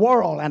that's in the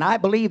world. And I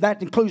believe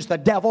that includes the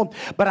devil,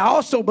 but I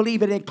also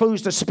believe it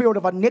includes the spirit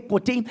of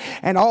iniquity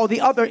and all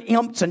the other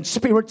imps and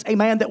spirits,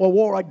 amen, that will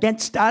war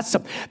against us,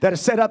 that have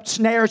set up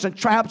snares and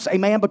traps,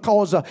 amen,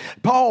 because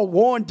Paul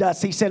warned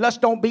us. He said, let's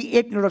don't be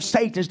ignorant of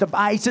Satan's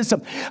devices.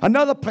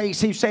 Another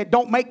place he said,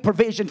 don't make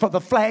provision for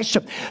the flesh.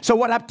 So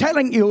what I'm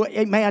telling you,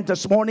 amen,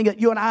 this morning, that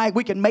you and I,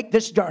 we can make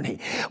this journey.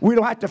 We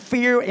don't have to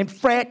fear and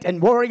fret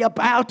and worry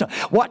about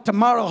what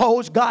tomorrow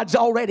holds. God's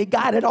already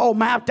got it all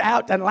mapped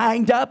out and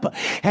lined up.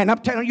 And I'm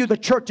telling you, the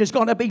church is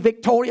going to be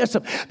victorious.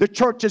 The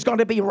church is going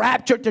to be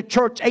raptured. The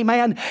church,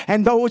 amen,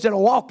 and those that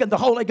will walk in the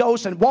Holy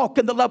Ghost and walk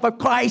in the love of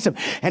Christ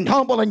and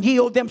humble and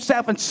yield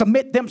themselves and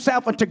submit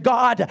themselves unto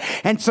God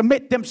and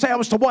submit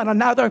themselves to one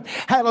another.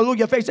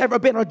 Hallelujah. If there's ever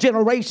been a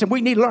generation,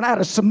 we need to learn how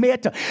to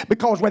submit,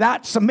 because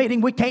without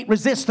submitting, we can't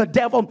resist the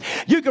devil.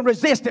 You can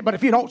resist it, but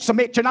if you don't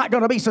submit, you're not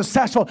going to be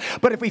successful.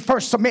 But if we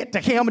first submit to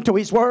him and to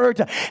his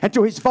word and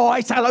to his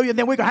voice, hallelujah,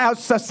 then we're going to have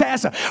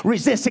success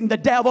resisting the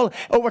devil,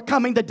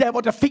 overcoming the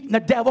devil, defeating the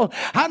devil.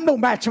 I'm no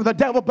match for the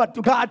devil, but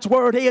God's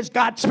word is,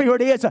 God's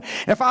spirit is.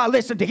 If I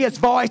listen to his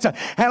voice,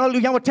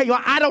 hallelujah, I'm going to tell you,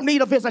 I don't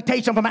need a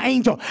visitation from an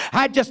angel.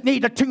 I just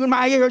need to tune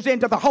my ears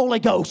into the Holy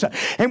Ghost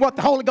and what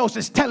the Holy Ghost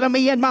is telling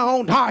me in my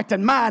own heart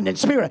and mind and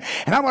spirit.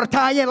 And I want to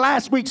tie in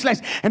last week's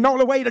lesson. And the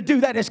only way to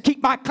do that is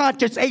keep my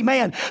conscience,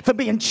 amen, from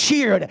being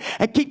sheared,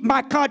 and keep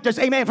my conscience,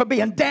 amen, from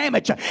being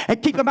damaged,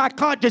 and keeping my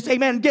conscience,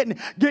 amen,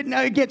 getting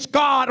against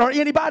God or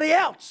anybody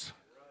else.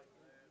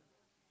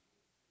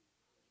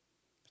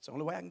 That's the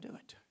only way I can do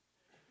it.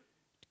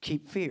 To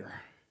keep fear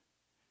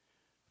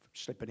from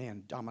slipping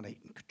in,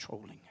 dominating,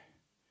 controlling,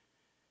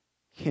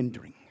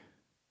 hindering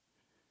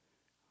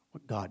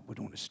what God would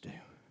want us to do.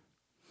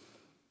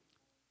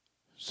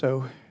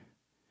 So,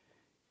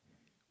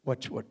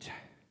 watch what.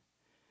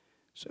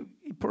 So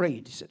he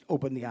prayed. He said,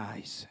 open the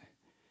eyes.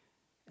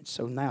 And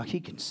so now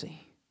he can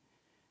see.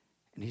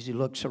 And as he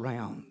looks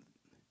around,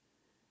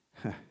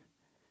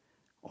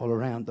 all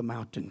around the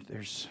mountain,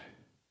 the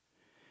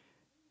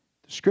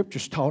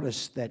scriptures taught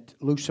us that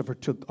Lucifer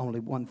took only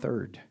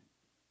 1/3.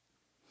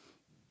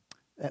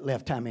 That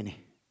left how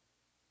many?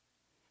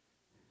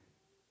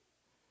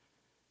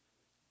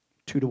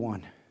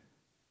 2-1.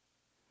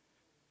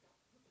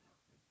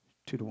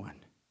 2-1.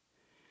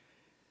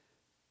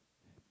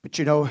 But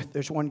you know,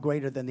 there's one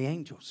greater than the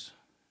angels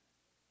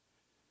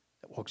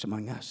that walks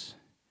among us,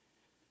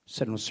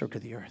 set on the circle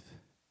of the earth,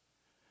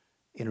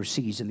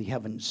 intercedes in the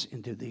heavens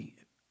into the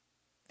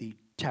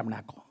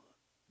tabernacle,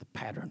 the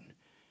pattern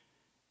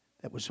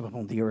that was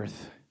upon the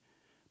earth,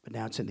 but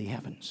now it's in the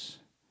heavens.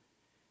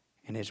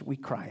 And as we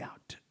cry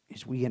out,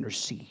 as we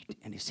intercede,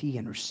 and as he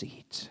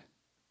intercedes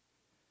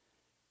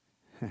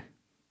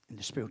in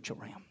the spiritual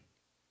realm.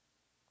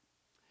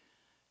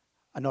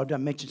 I know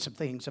I've mentioned some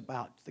things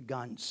about the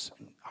guns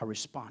and our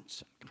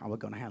response, how we're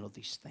going to handle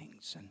these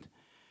things. And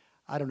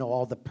I don't know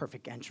all the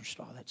perfect answers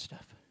to all that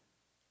stuff.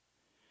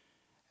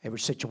 Every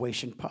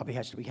situation probably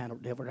has to be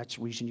handled different. That's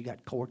the reason you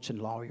got courts and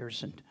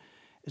lawyers, and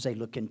as they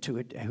look into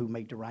it, who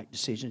made the right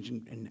decisions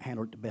and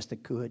handled it the best they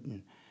could.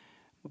 And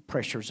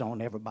pressures on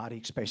everybody,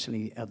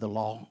 especially of the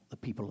law, the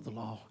people of the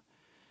law.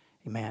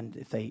 Amen.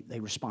 If they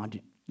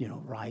responded,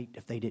 right,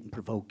 if they didn't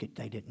provoke it,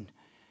 they didn't,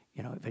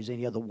 if there's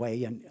any other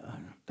way and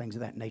things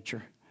of that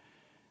nature.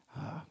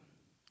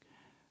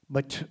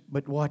 But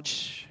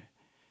watch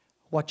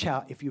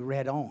how, if you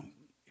read on,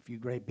 if you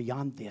read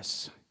beyond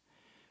this,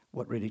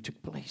 what really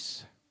took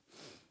place.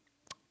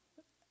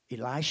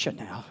 Elisha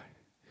now,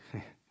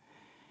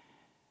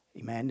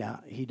 amen,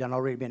 now he done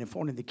already been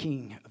informing the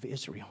king of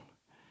Israel.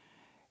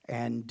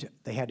 And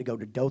they had to go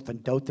to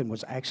Dothan. Dothan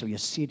was actually a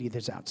city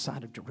that's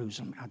outside of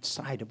Jerusalem,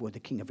 outside of where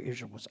the king of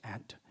Israel was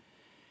at.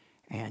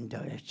 And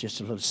it's just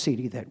a little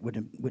city that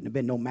wouldn't have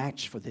been no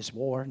match for this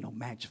war, no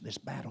match for this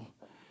battle.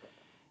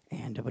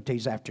 And but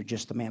he's after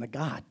just the man of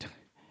God.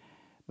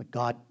 But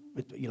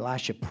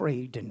Elisha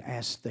prayed and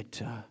asked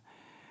that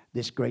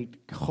this great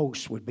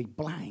host would be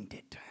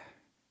blinded.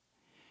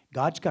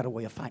 God's got a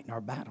way of fighting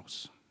our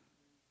battles.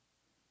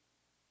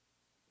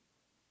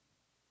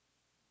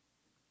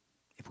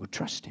 If we'll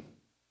trust Him.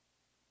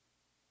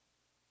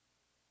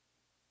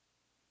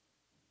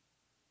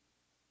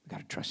 We've got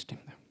to trust Him,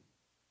 though.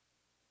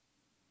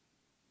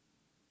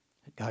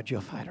 God,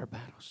 you'll fight our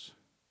battles.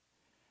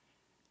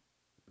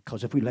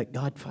 Because if we let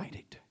God fight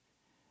it,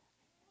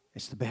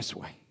 it's the best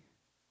way.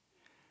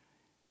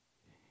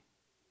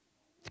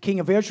 If the king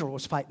of Israel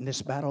was fighting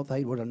this battle,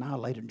 they would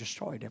annihilate and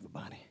destroyed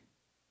everybody.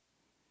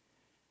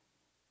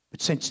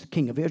 But since the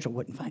king of Israel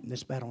wasn't fighting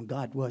this battle, and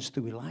God was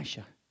through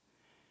Elisha,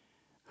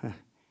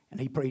 and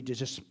he prayed to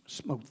just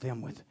smote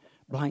them with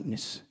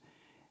blindness.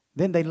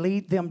 Then they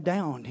lead them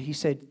down. He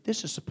said,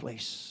 this is the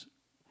place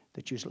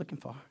that you was looking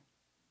for.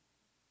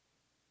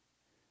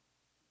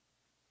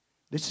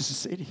 This is the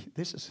city.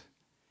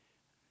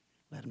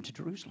 Led them to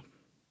Jerusalem.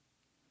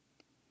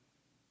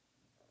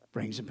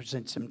 Brings and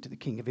presents them to the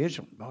king of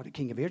Israel. Well, the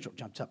king of Israel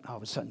jumps up and all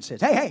of a sudden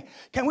says, hey,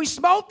 can we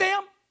smote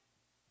them?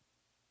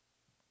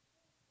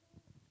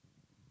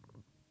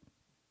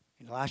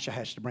 And Elisha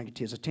has to bring it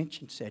to his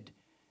attention, said,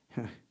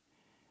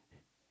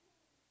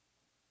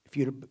 if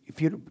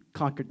you'd have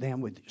conquered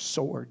them with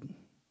sword,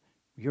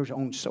 your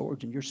own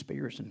swords and your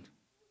spears, and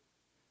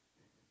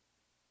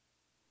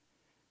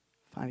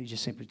finally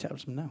just simply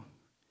tells them no.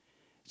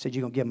 He said,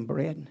 you're going to give them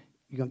bread,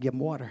 you're going to give them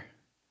water,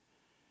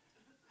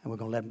 and we're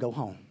going to let them go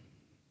home.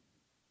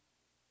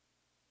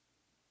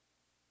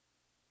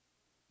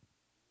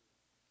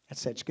 That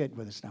sets good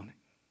with us, don't it?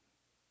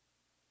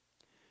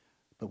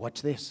 But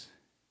watch this.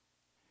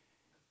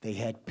 They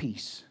had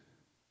peace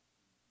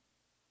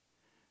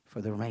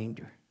for the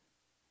remainder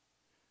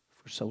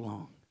for so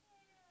long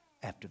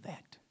after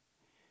that.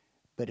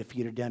 But if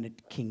you'd have done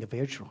it, king of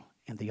Israel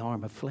and the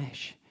arm of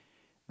flesh,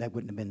 that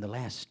wouldn't have been the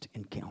last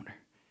encounter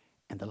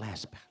and the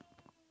last battle.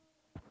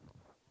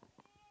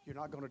 You're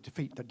not going to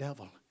defeat the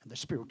devil and the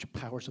spiritual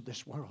powers of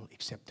this world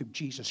except through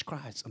Jesus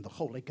Christ and the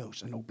Holy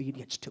Ghost and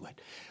obedience to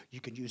it.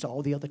 You can use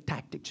all the other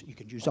tactics. You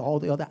can use all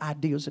the other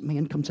ideas that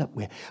man comes up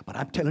with. But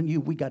I'm telling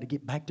you, we got to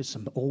get back to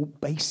some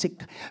old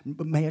basic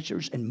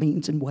measures and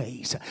means and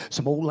ways.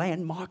 Some old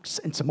landmarks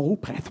and some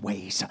old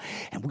pathways.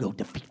 And we'll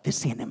defeat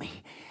this enemy.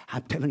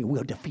 I'm telling you,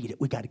 we'll defeat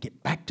it. We got to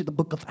get back to the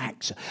book of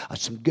Acts.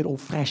 Some good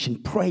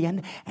old-fashioned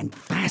praying and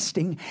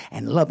fasting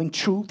and loving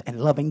truth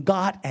and loving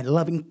God and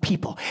loving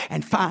people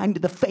and find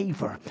the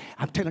favor.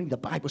 I'm telling you, the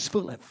Bible's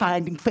full of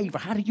finding favor.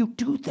 How do you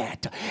do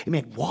that?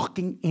 Amen.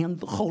 Walking in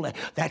the Holy.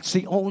 That's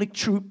the only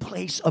true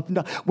place of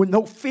with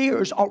no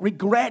fears or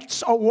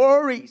regrets or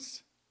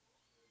worries.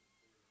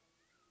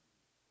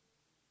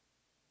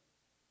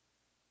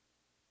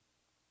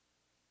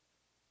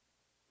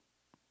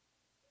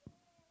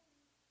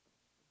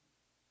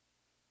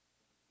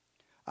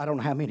 I don't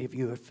know how many of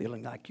you are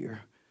feeling like you're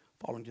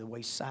falling to the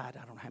wayside.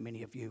 I don't know how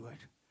many of you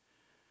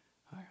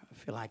I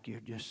feel like you're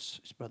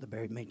just, as Brother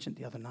Barry mentioned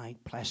the other night,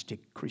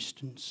 plastic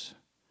Christians.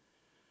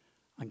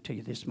 I can tell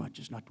you this much,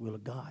 it's not the will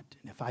of God.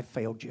 And if I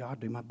failed you, I'll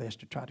do my best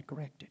to try to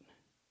correct it.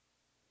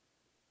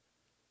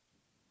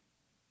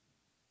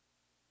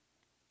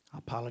 I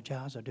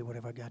apologize. I do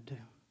whatever I got to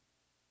do.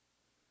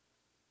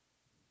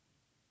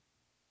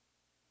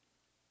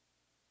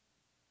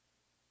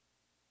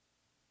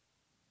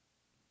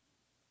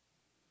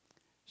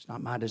 It's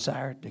not my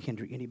desire to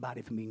hinder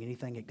anybody from being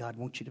anything that God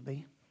wants you to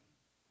be.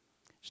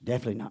 It's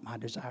definitely not my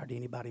desire that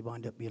anybody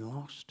wind up being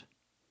lost.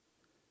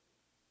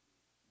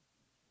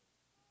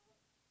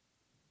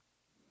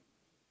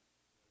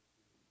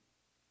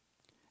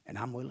 And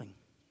I'm willing.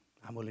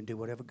 I'm willing to do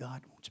whatever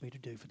God wants me to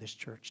do for this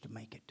church to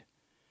make it.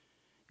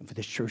 And for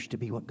this church to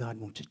be what God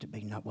wants it to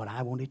be. Not what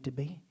I want it to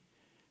be.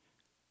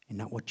 And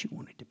not what you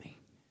want it to be.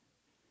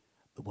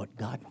 But what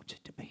God wants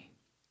it to be.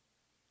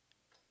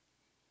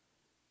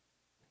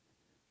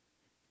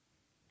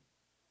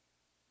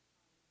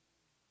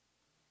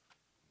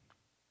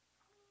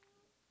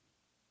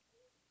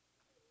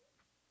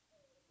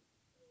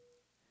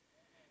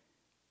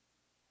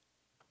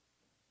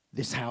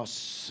 This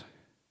house,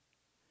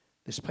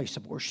 this place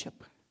of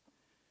worship,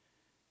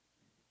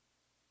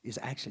 is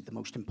actually the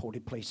most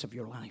important place of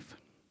your life.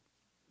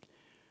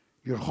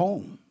 Your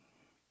home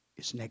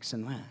is next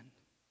in line.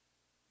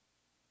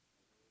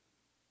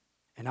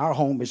 And our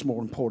home is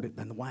more important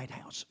than the White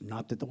House.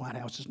 Not that the White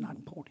House is not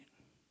important.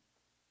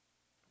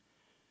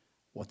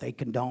 What they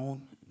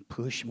condone,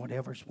 push, and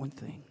whatever is one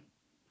thing.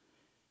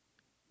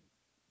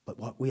 But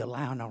what we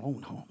allow in our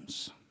own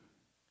homes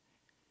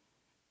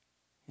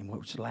and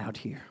what's allowed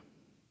here.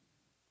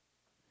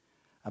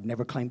 I've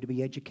never claimed to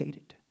be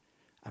educated.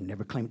 I've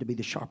never claimed to be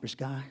the sharpest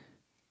guy.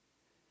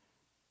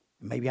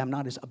 Maybe I'm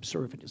not as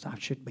observant as I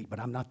should be, but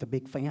I'm not the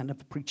big fan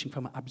of preaching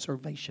from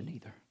observation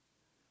either.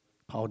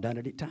 Paul done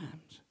it at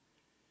times.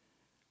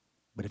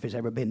 But if there's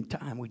ever been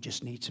time, we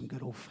just need some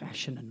good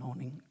old-fashioned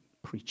anointing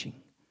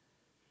preaching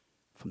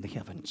from the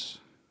heavens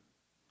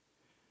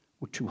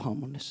with true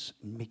humbleness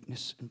and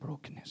meekness and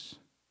brokenness.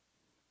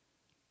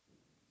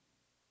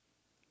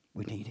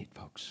 We need it,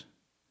 folks.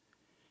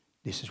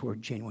 This is where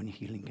genuine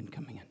healing can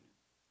come in.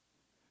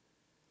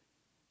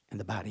 And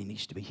the body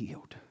needs to be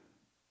healed.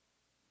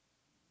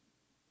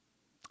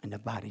 And the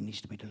body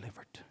needs to be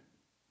delivered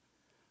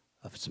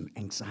of some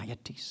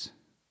anxieties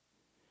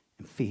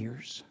and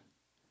fears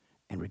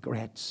and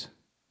regrets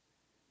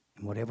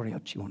and whatever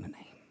else you want to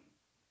name.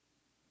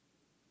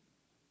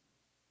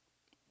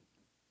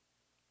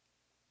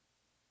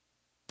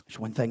 There's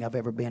one thing I've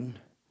ever been.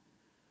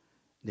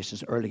 This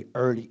is early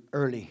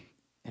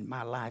in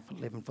my life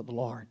of living for the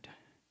Lord.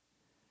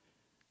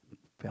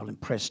 Felt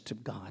impressed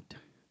of God.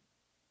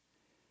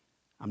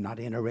 I'm not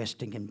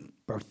interested in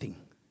birthing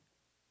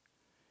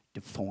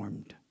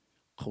deformed,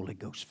 Holy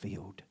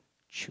Ghost-filled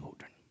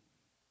children.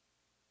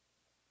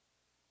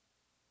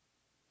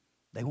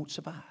 They won't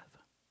survive.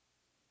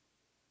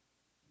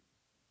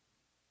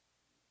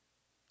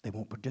 They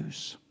won't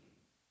produce.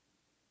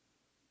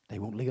 They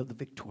won't live the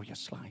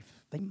victorious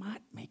life. They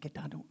might make it,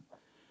 I don't.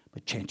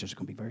 But chances are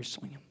going to be very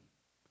slim.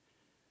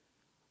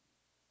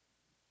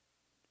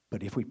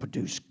 But if we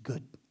produce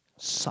good,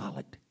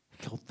 solid,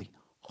 healthy,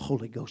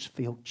 Holy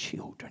Ghost-filled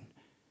children.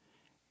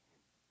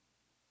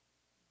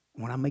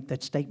 When I make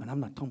that statement,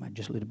 I'm not talking about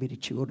just little bitty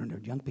children or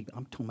young people.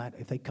 I'm talking about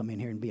if they come in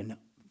here and be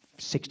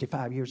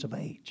 65 years of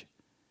age.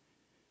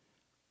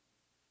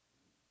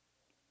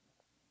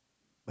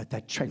 But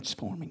that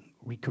transforming,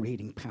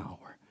 recreating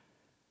power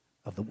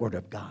of the Word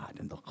of God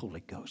and the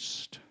Holy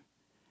Ghost.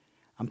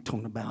 I'm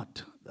talking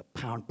about the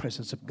power and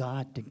presence of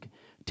God to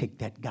take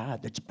that guy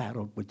that's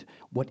battled with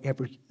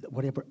whatever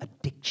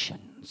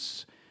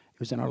addictions. It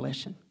was in our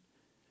lesson.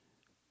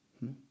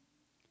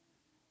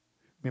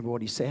 Remember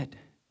what he said?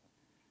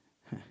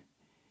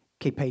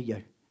 Can't pay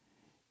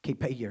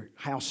your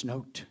house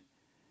note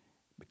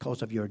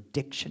because of your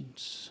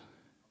addictions.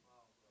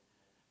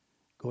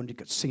 Going to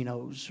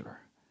casinos or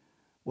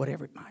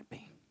whatever it might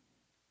be.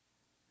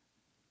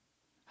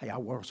 Hey, our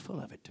world's full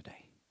of it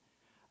today.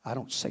 I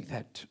don't say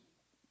that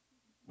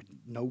with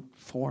no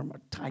form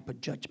or type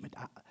of judgment.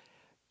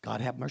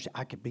 God have mercy.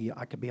 I could be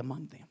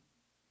among them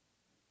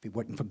if it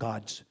wasn't for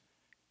God's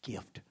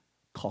gift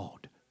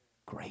called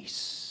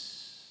grace.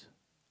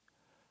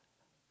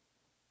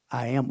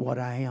 I am what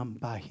I am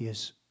by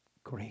His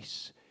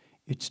grace.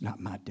 It's not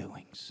my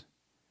doings.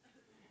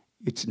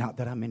 It's not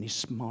that I'm any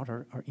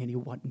smarter or any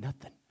what,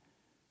 nothing.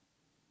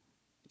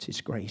 It's His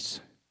grace.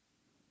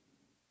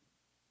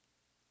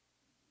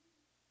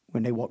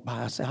 When they walk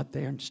by us out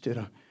there, instead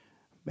of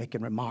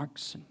making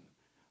remarks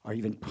or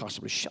even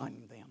possibly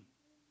shunning them,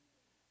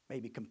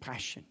 maybe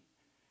compassion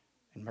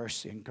and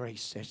mercy and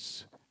grace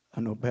says, I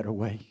know a better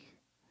way.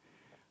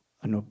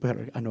 I know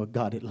better. I know a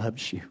God that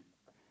loves you.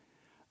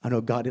 I know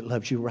a God that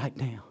loves you right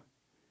now.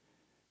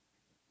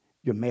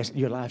 Your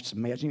life's a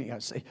mess. You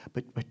got to say,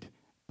 but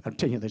I'm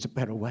telling you, there's a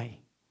better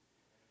way.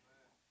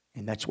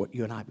 And that's what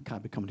you and I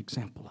become an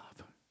example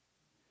of.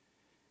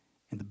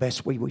 And the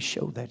best way we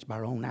show that is by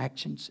our own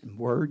actions and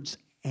words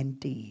and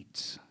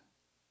deeds.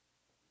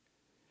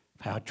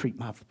 Of how I treat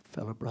my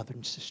fellow brother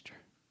and sister.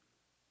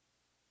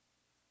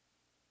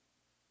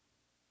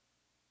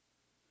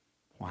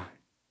 Why?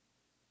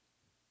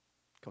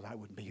 Because I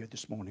wouldn't be here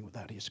this morning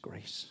without His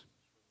grace.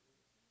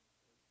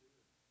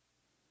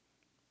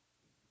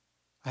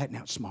 I hadn't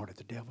outsmarted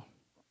the devil.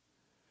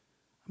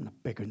 I'm not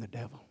bigger than the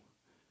devil.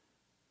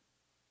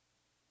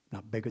 I'm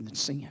not bigger than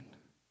sin.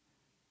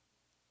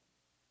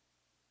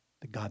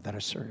 The God that I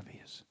serve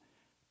is.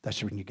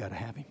 That's when you got to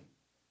have Him.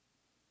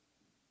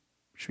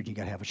 That's when you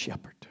got to have a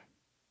shepherd. You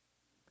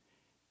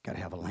got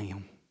to have a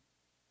lamb.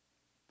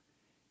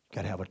 You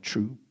got to have a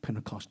true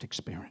Pentecost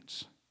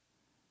experience.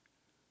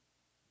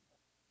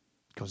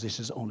 Because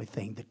this is the only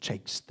thing that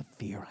takes the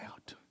fear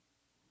out.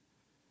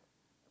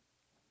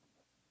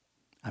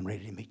 I'm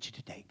ready to meet you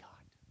today, God.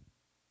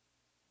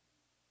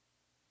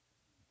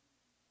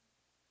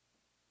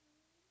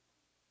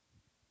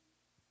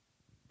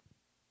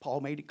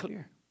 Paul made it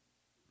clear.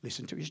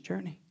 Listen to his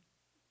journey.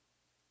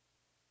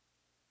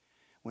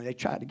 When they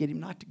tried to get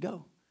him not to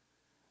go,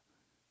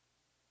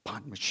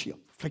 bondage, ship,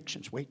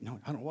 afflictions, waiting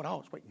on. I don't know what I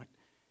was waiting on.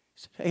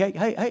 He said,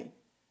 hey,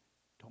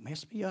 don't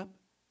mess me up.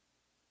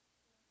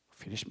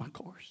 Finish my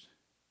course.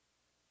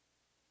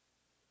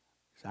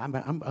 So I'm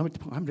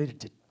ready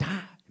to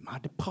die in my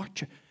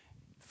departure.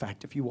 In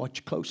fact, if you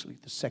watch closely,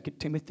 the 2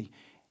 Timothy,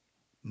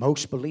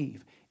 most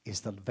believe,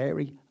 is the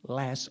very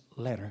last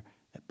letter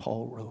that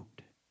Paul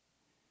wrote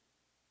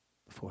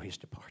before his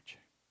departure.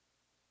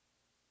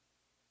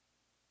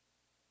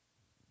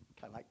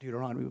 Kind of like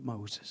Deuteronomy with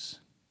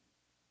Moses.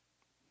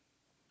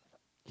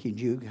 He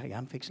knew, hey,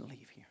 I'm fixing to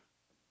leave here.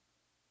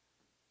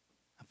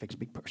 I'm fixing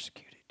to be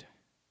persecuted.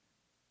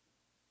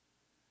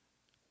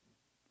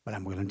 But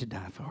I'm willing to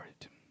die for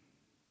it.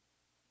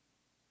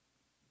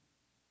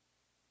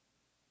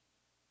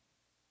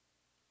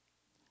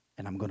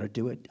 And I'm going to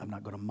do it. I'm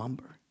not going to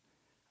mumble.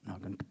 I'm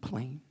not going to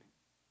complain.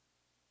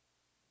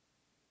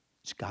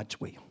 It's God's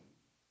will.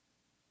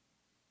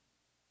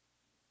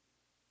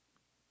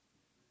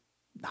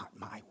 Not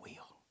my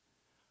will,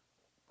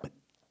 but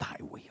thy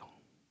will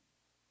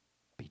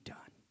be done.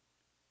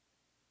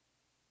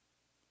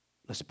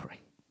 Let's pray.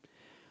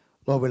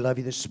 Lord, we love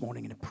you this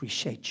morning and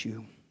appreciate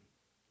you.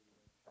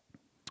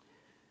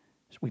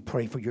 As we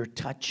pray for your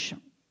touch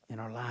in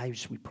our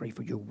lives, we pray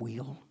for your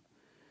will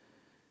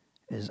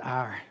as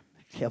our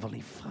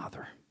Heavenly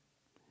Father,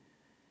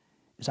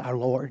 as our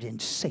Lord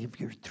and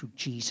Savior through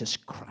Jesus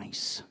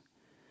Christ,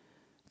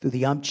 through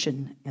the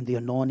unction and the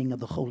anointing of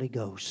the Holy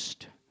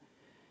Ghost.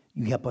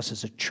 You help us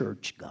as a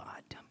church,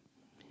 God.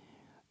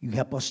 You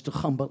help us to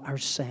humble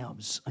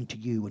ourselves unto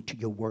you and to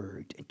your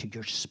word and to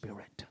your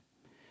spirit.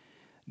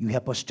 You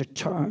help us to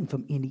turn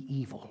from any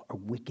evil or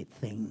wicked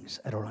things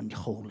that are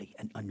unholy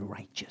and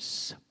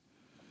unrighteous.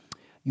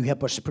 You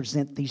help us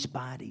present these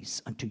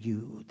bodies unto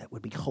you that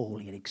would be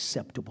holy and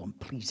acceptable and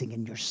pleasing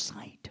in your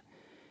sight.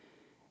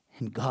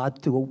 And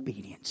God, through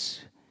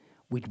obedience,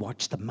 we'd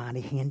watch the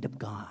mighty hand of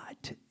God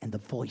and the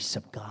voice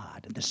of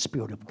God and the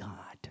Spirit of God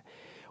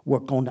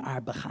work on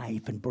our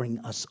behalf and bring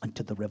us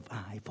unto the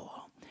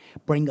revival.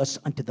 Bring us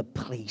unto the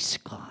place,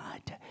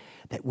 God,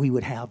 that we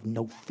would have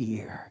no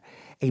fear,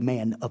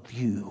 amen, of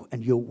you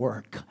and your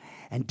work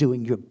and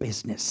doing your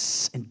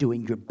business and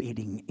doing your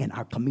bidding in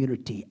our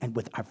community and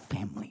with our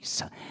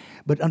families.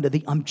 But under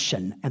the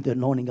unction and the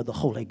anointing of the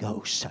Holy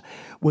Ghost,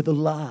 with the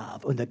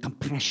love and the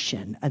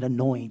compassion and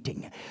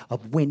anointing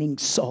of winning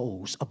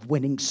souls, of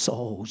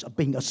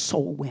being a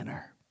soul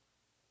winner.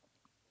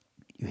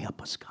 You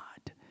help us, God.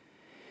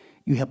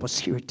 You help us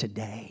here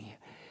today.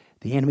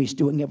 The enemy's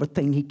doing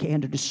everything he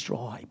can to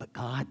destroy, but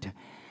God,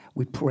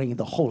 we pray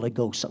the Holy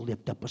Ghost will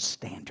lift up a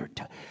standard.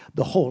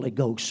 The Holy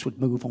Ghost would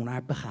move on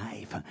our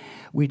behalf.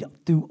 We'd,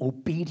 through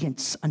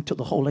obedience unto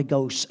the Holy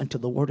Ghost, unto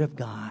the Word of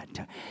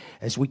God,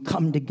 as we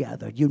come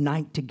together,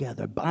 unite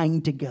together,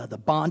 bind together,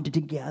 bond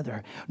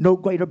together, no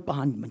greater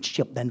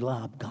bondmanship than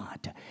love,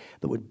 God,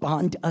 that would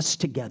bond us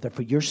together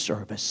for your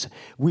service.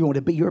 We want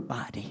to be your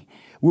body.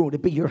 We want to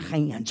be your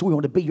hands. We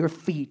want to be your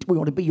feet. We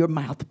want to be your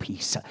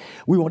mouthpiece.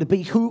 We want to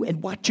be who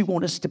and what you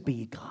want us to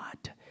be,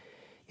 God.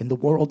 In the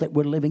world that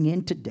we're living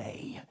in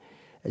today,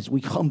 as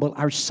we humble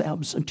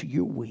ourselves unto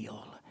your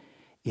will,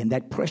 in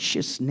that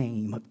precious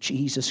name of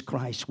Jesus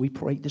Christ, we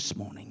pray this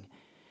morning,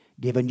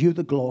 giving you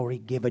the glory,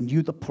 giving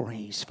you the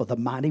praise for the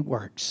mighty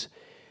works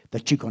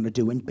that you're going to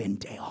do in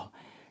Bendale,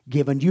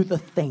 giving you the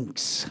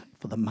thanks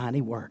for the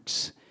mighty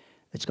works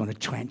that's going to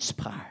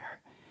transpire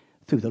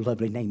through the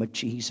lovely name of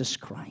Jesus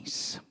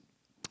Christ.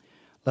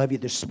 Love you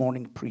this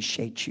morning.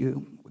 Appreciate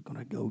you. We're going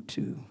to go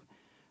to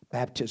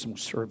baptismal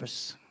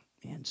service.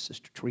 And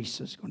Sister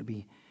Teresa is going to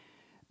be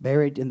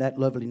buried in that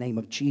lovely name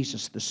of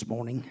Jesus this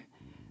morning.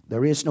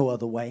 There is no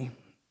other way.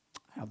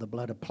 Have the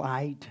blood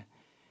applied,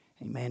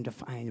 amen, to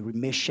find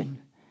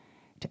remission,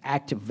 to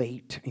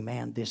activate,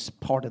 amen, this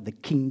part of the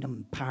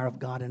kingdom, power of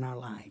God in our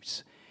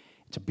lives.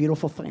 It's a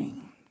beautiful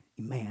thing.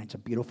 Amen. It's a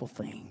beautiful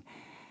thing.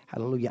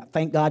 Hallelujah.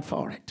 Thank God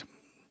for it.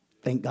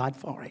 Thank God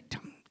for it.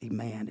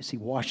 Amen. As he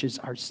washes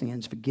our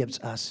sins, forgives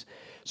us.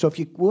 So if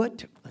you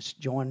would, let's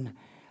join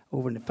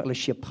over in the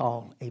fellowship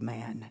hall.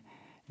 Amen.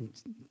 And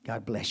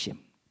God bless you.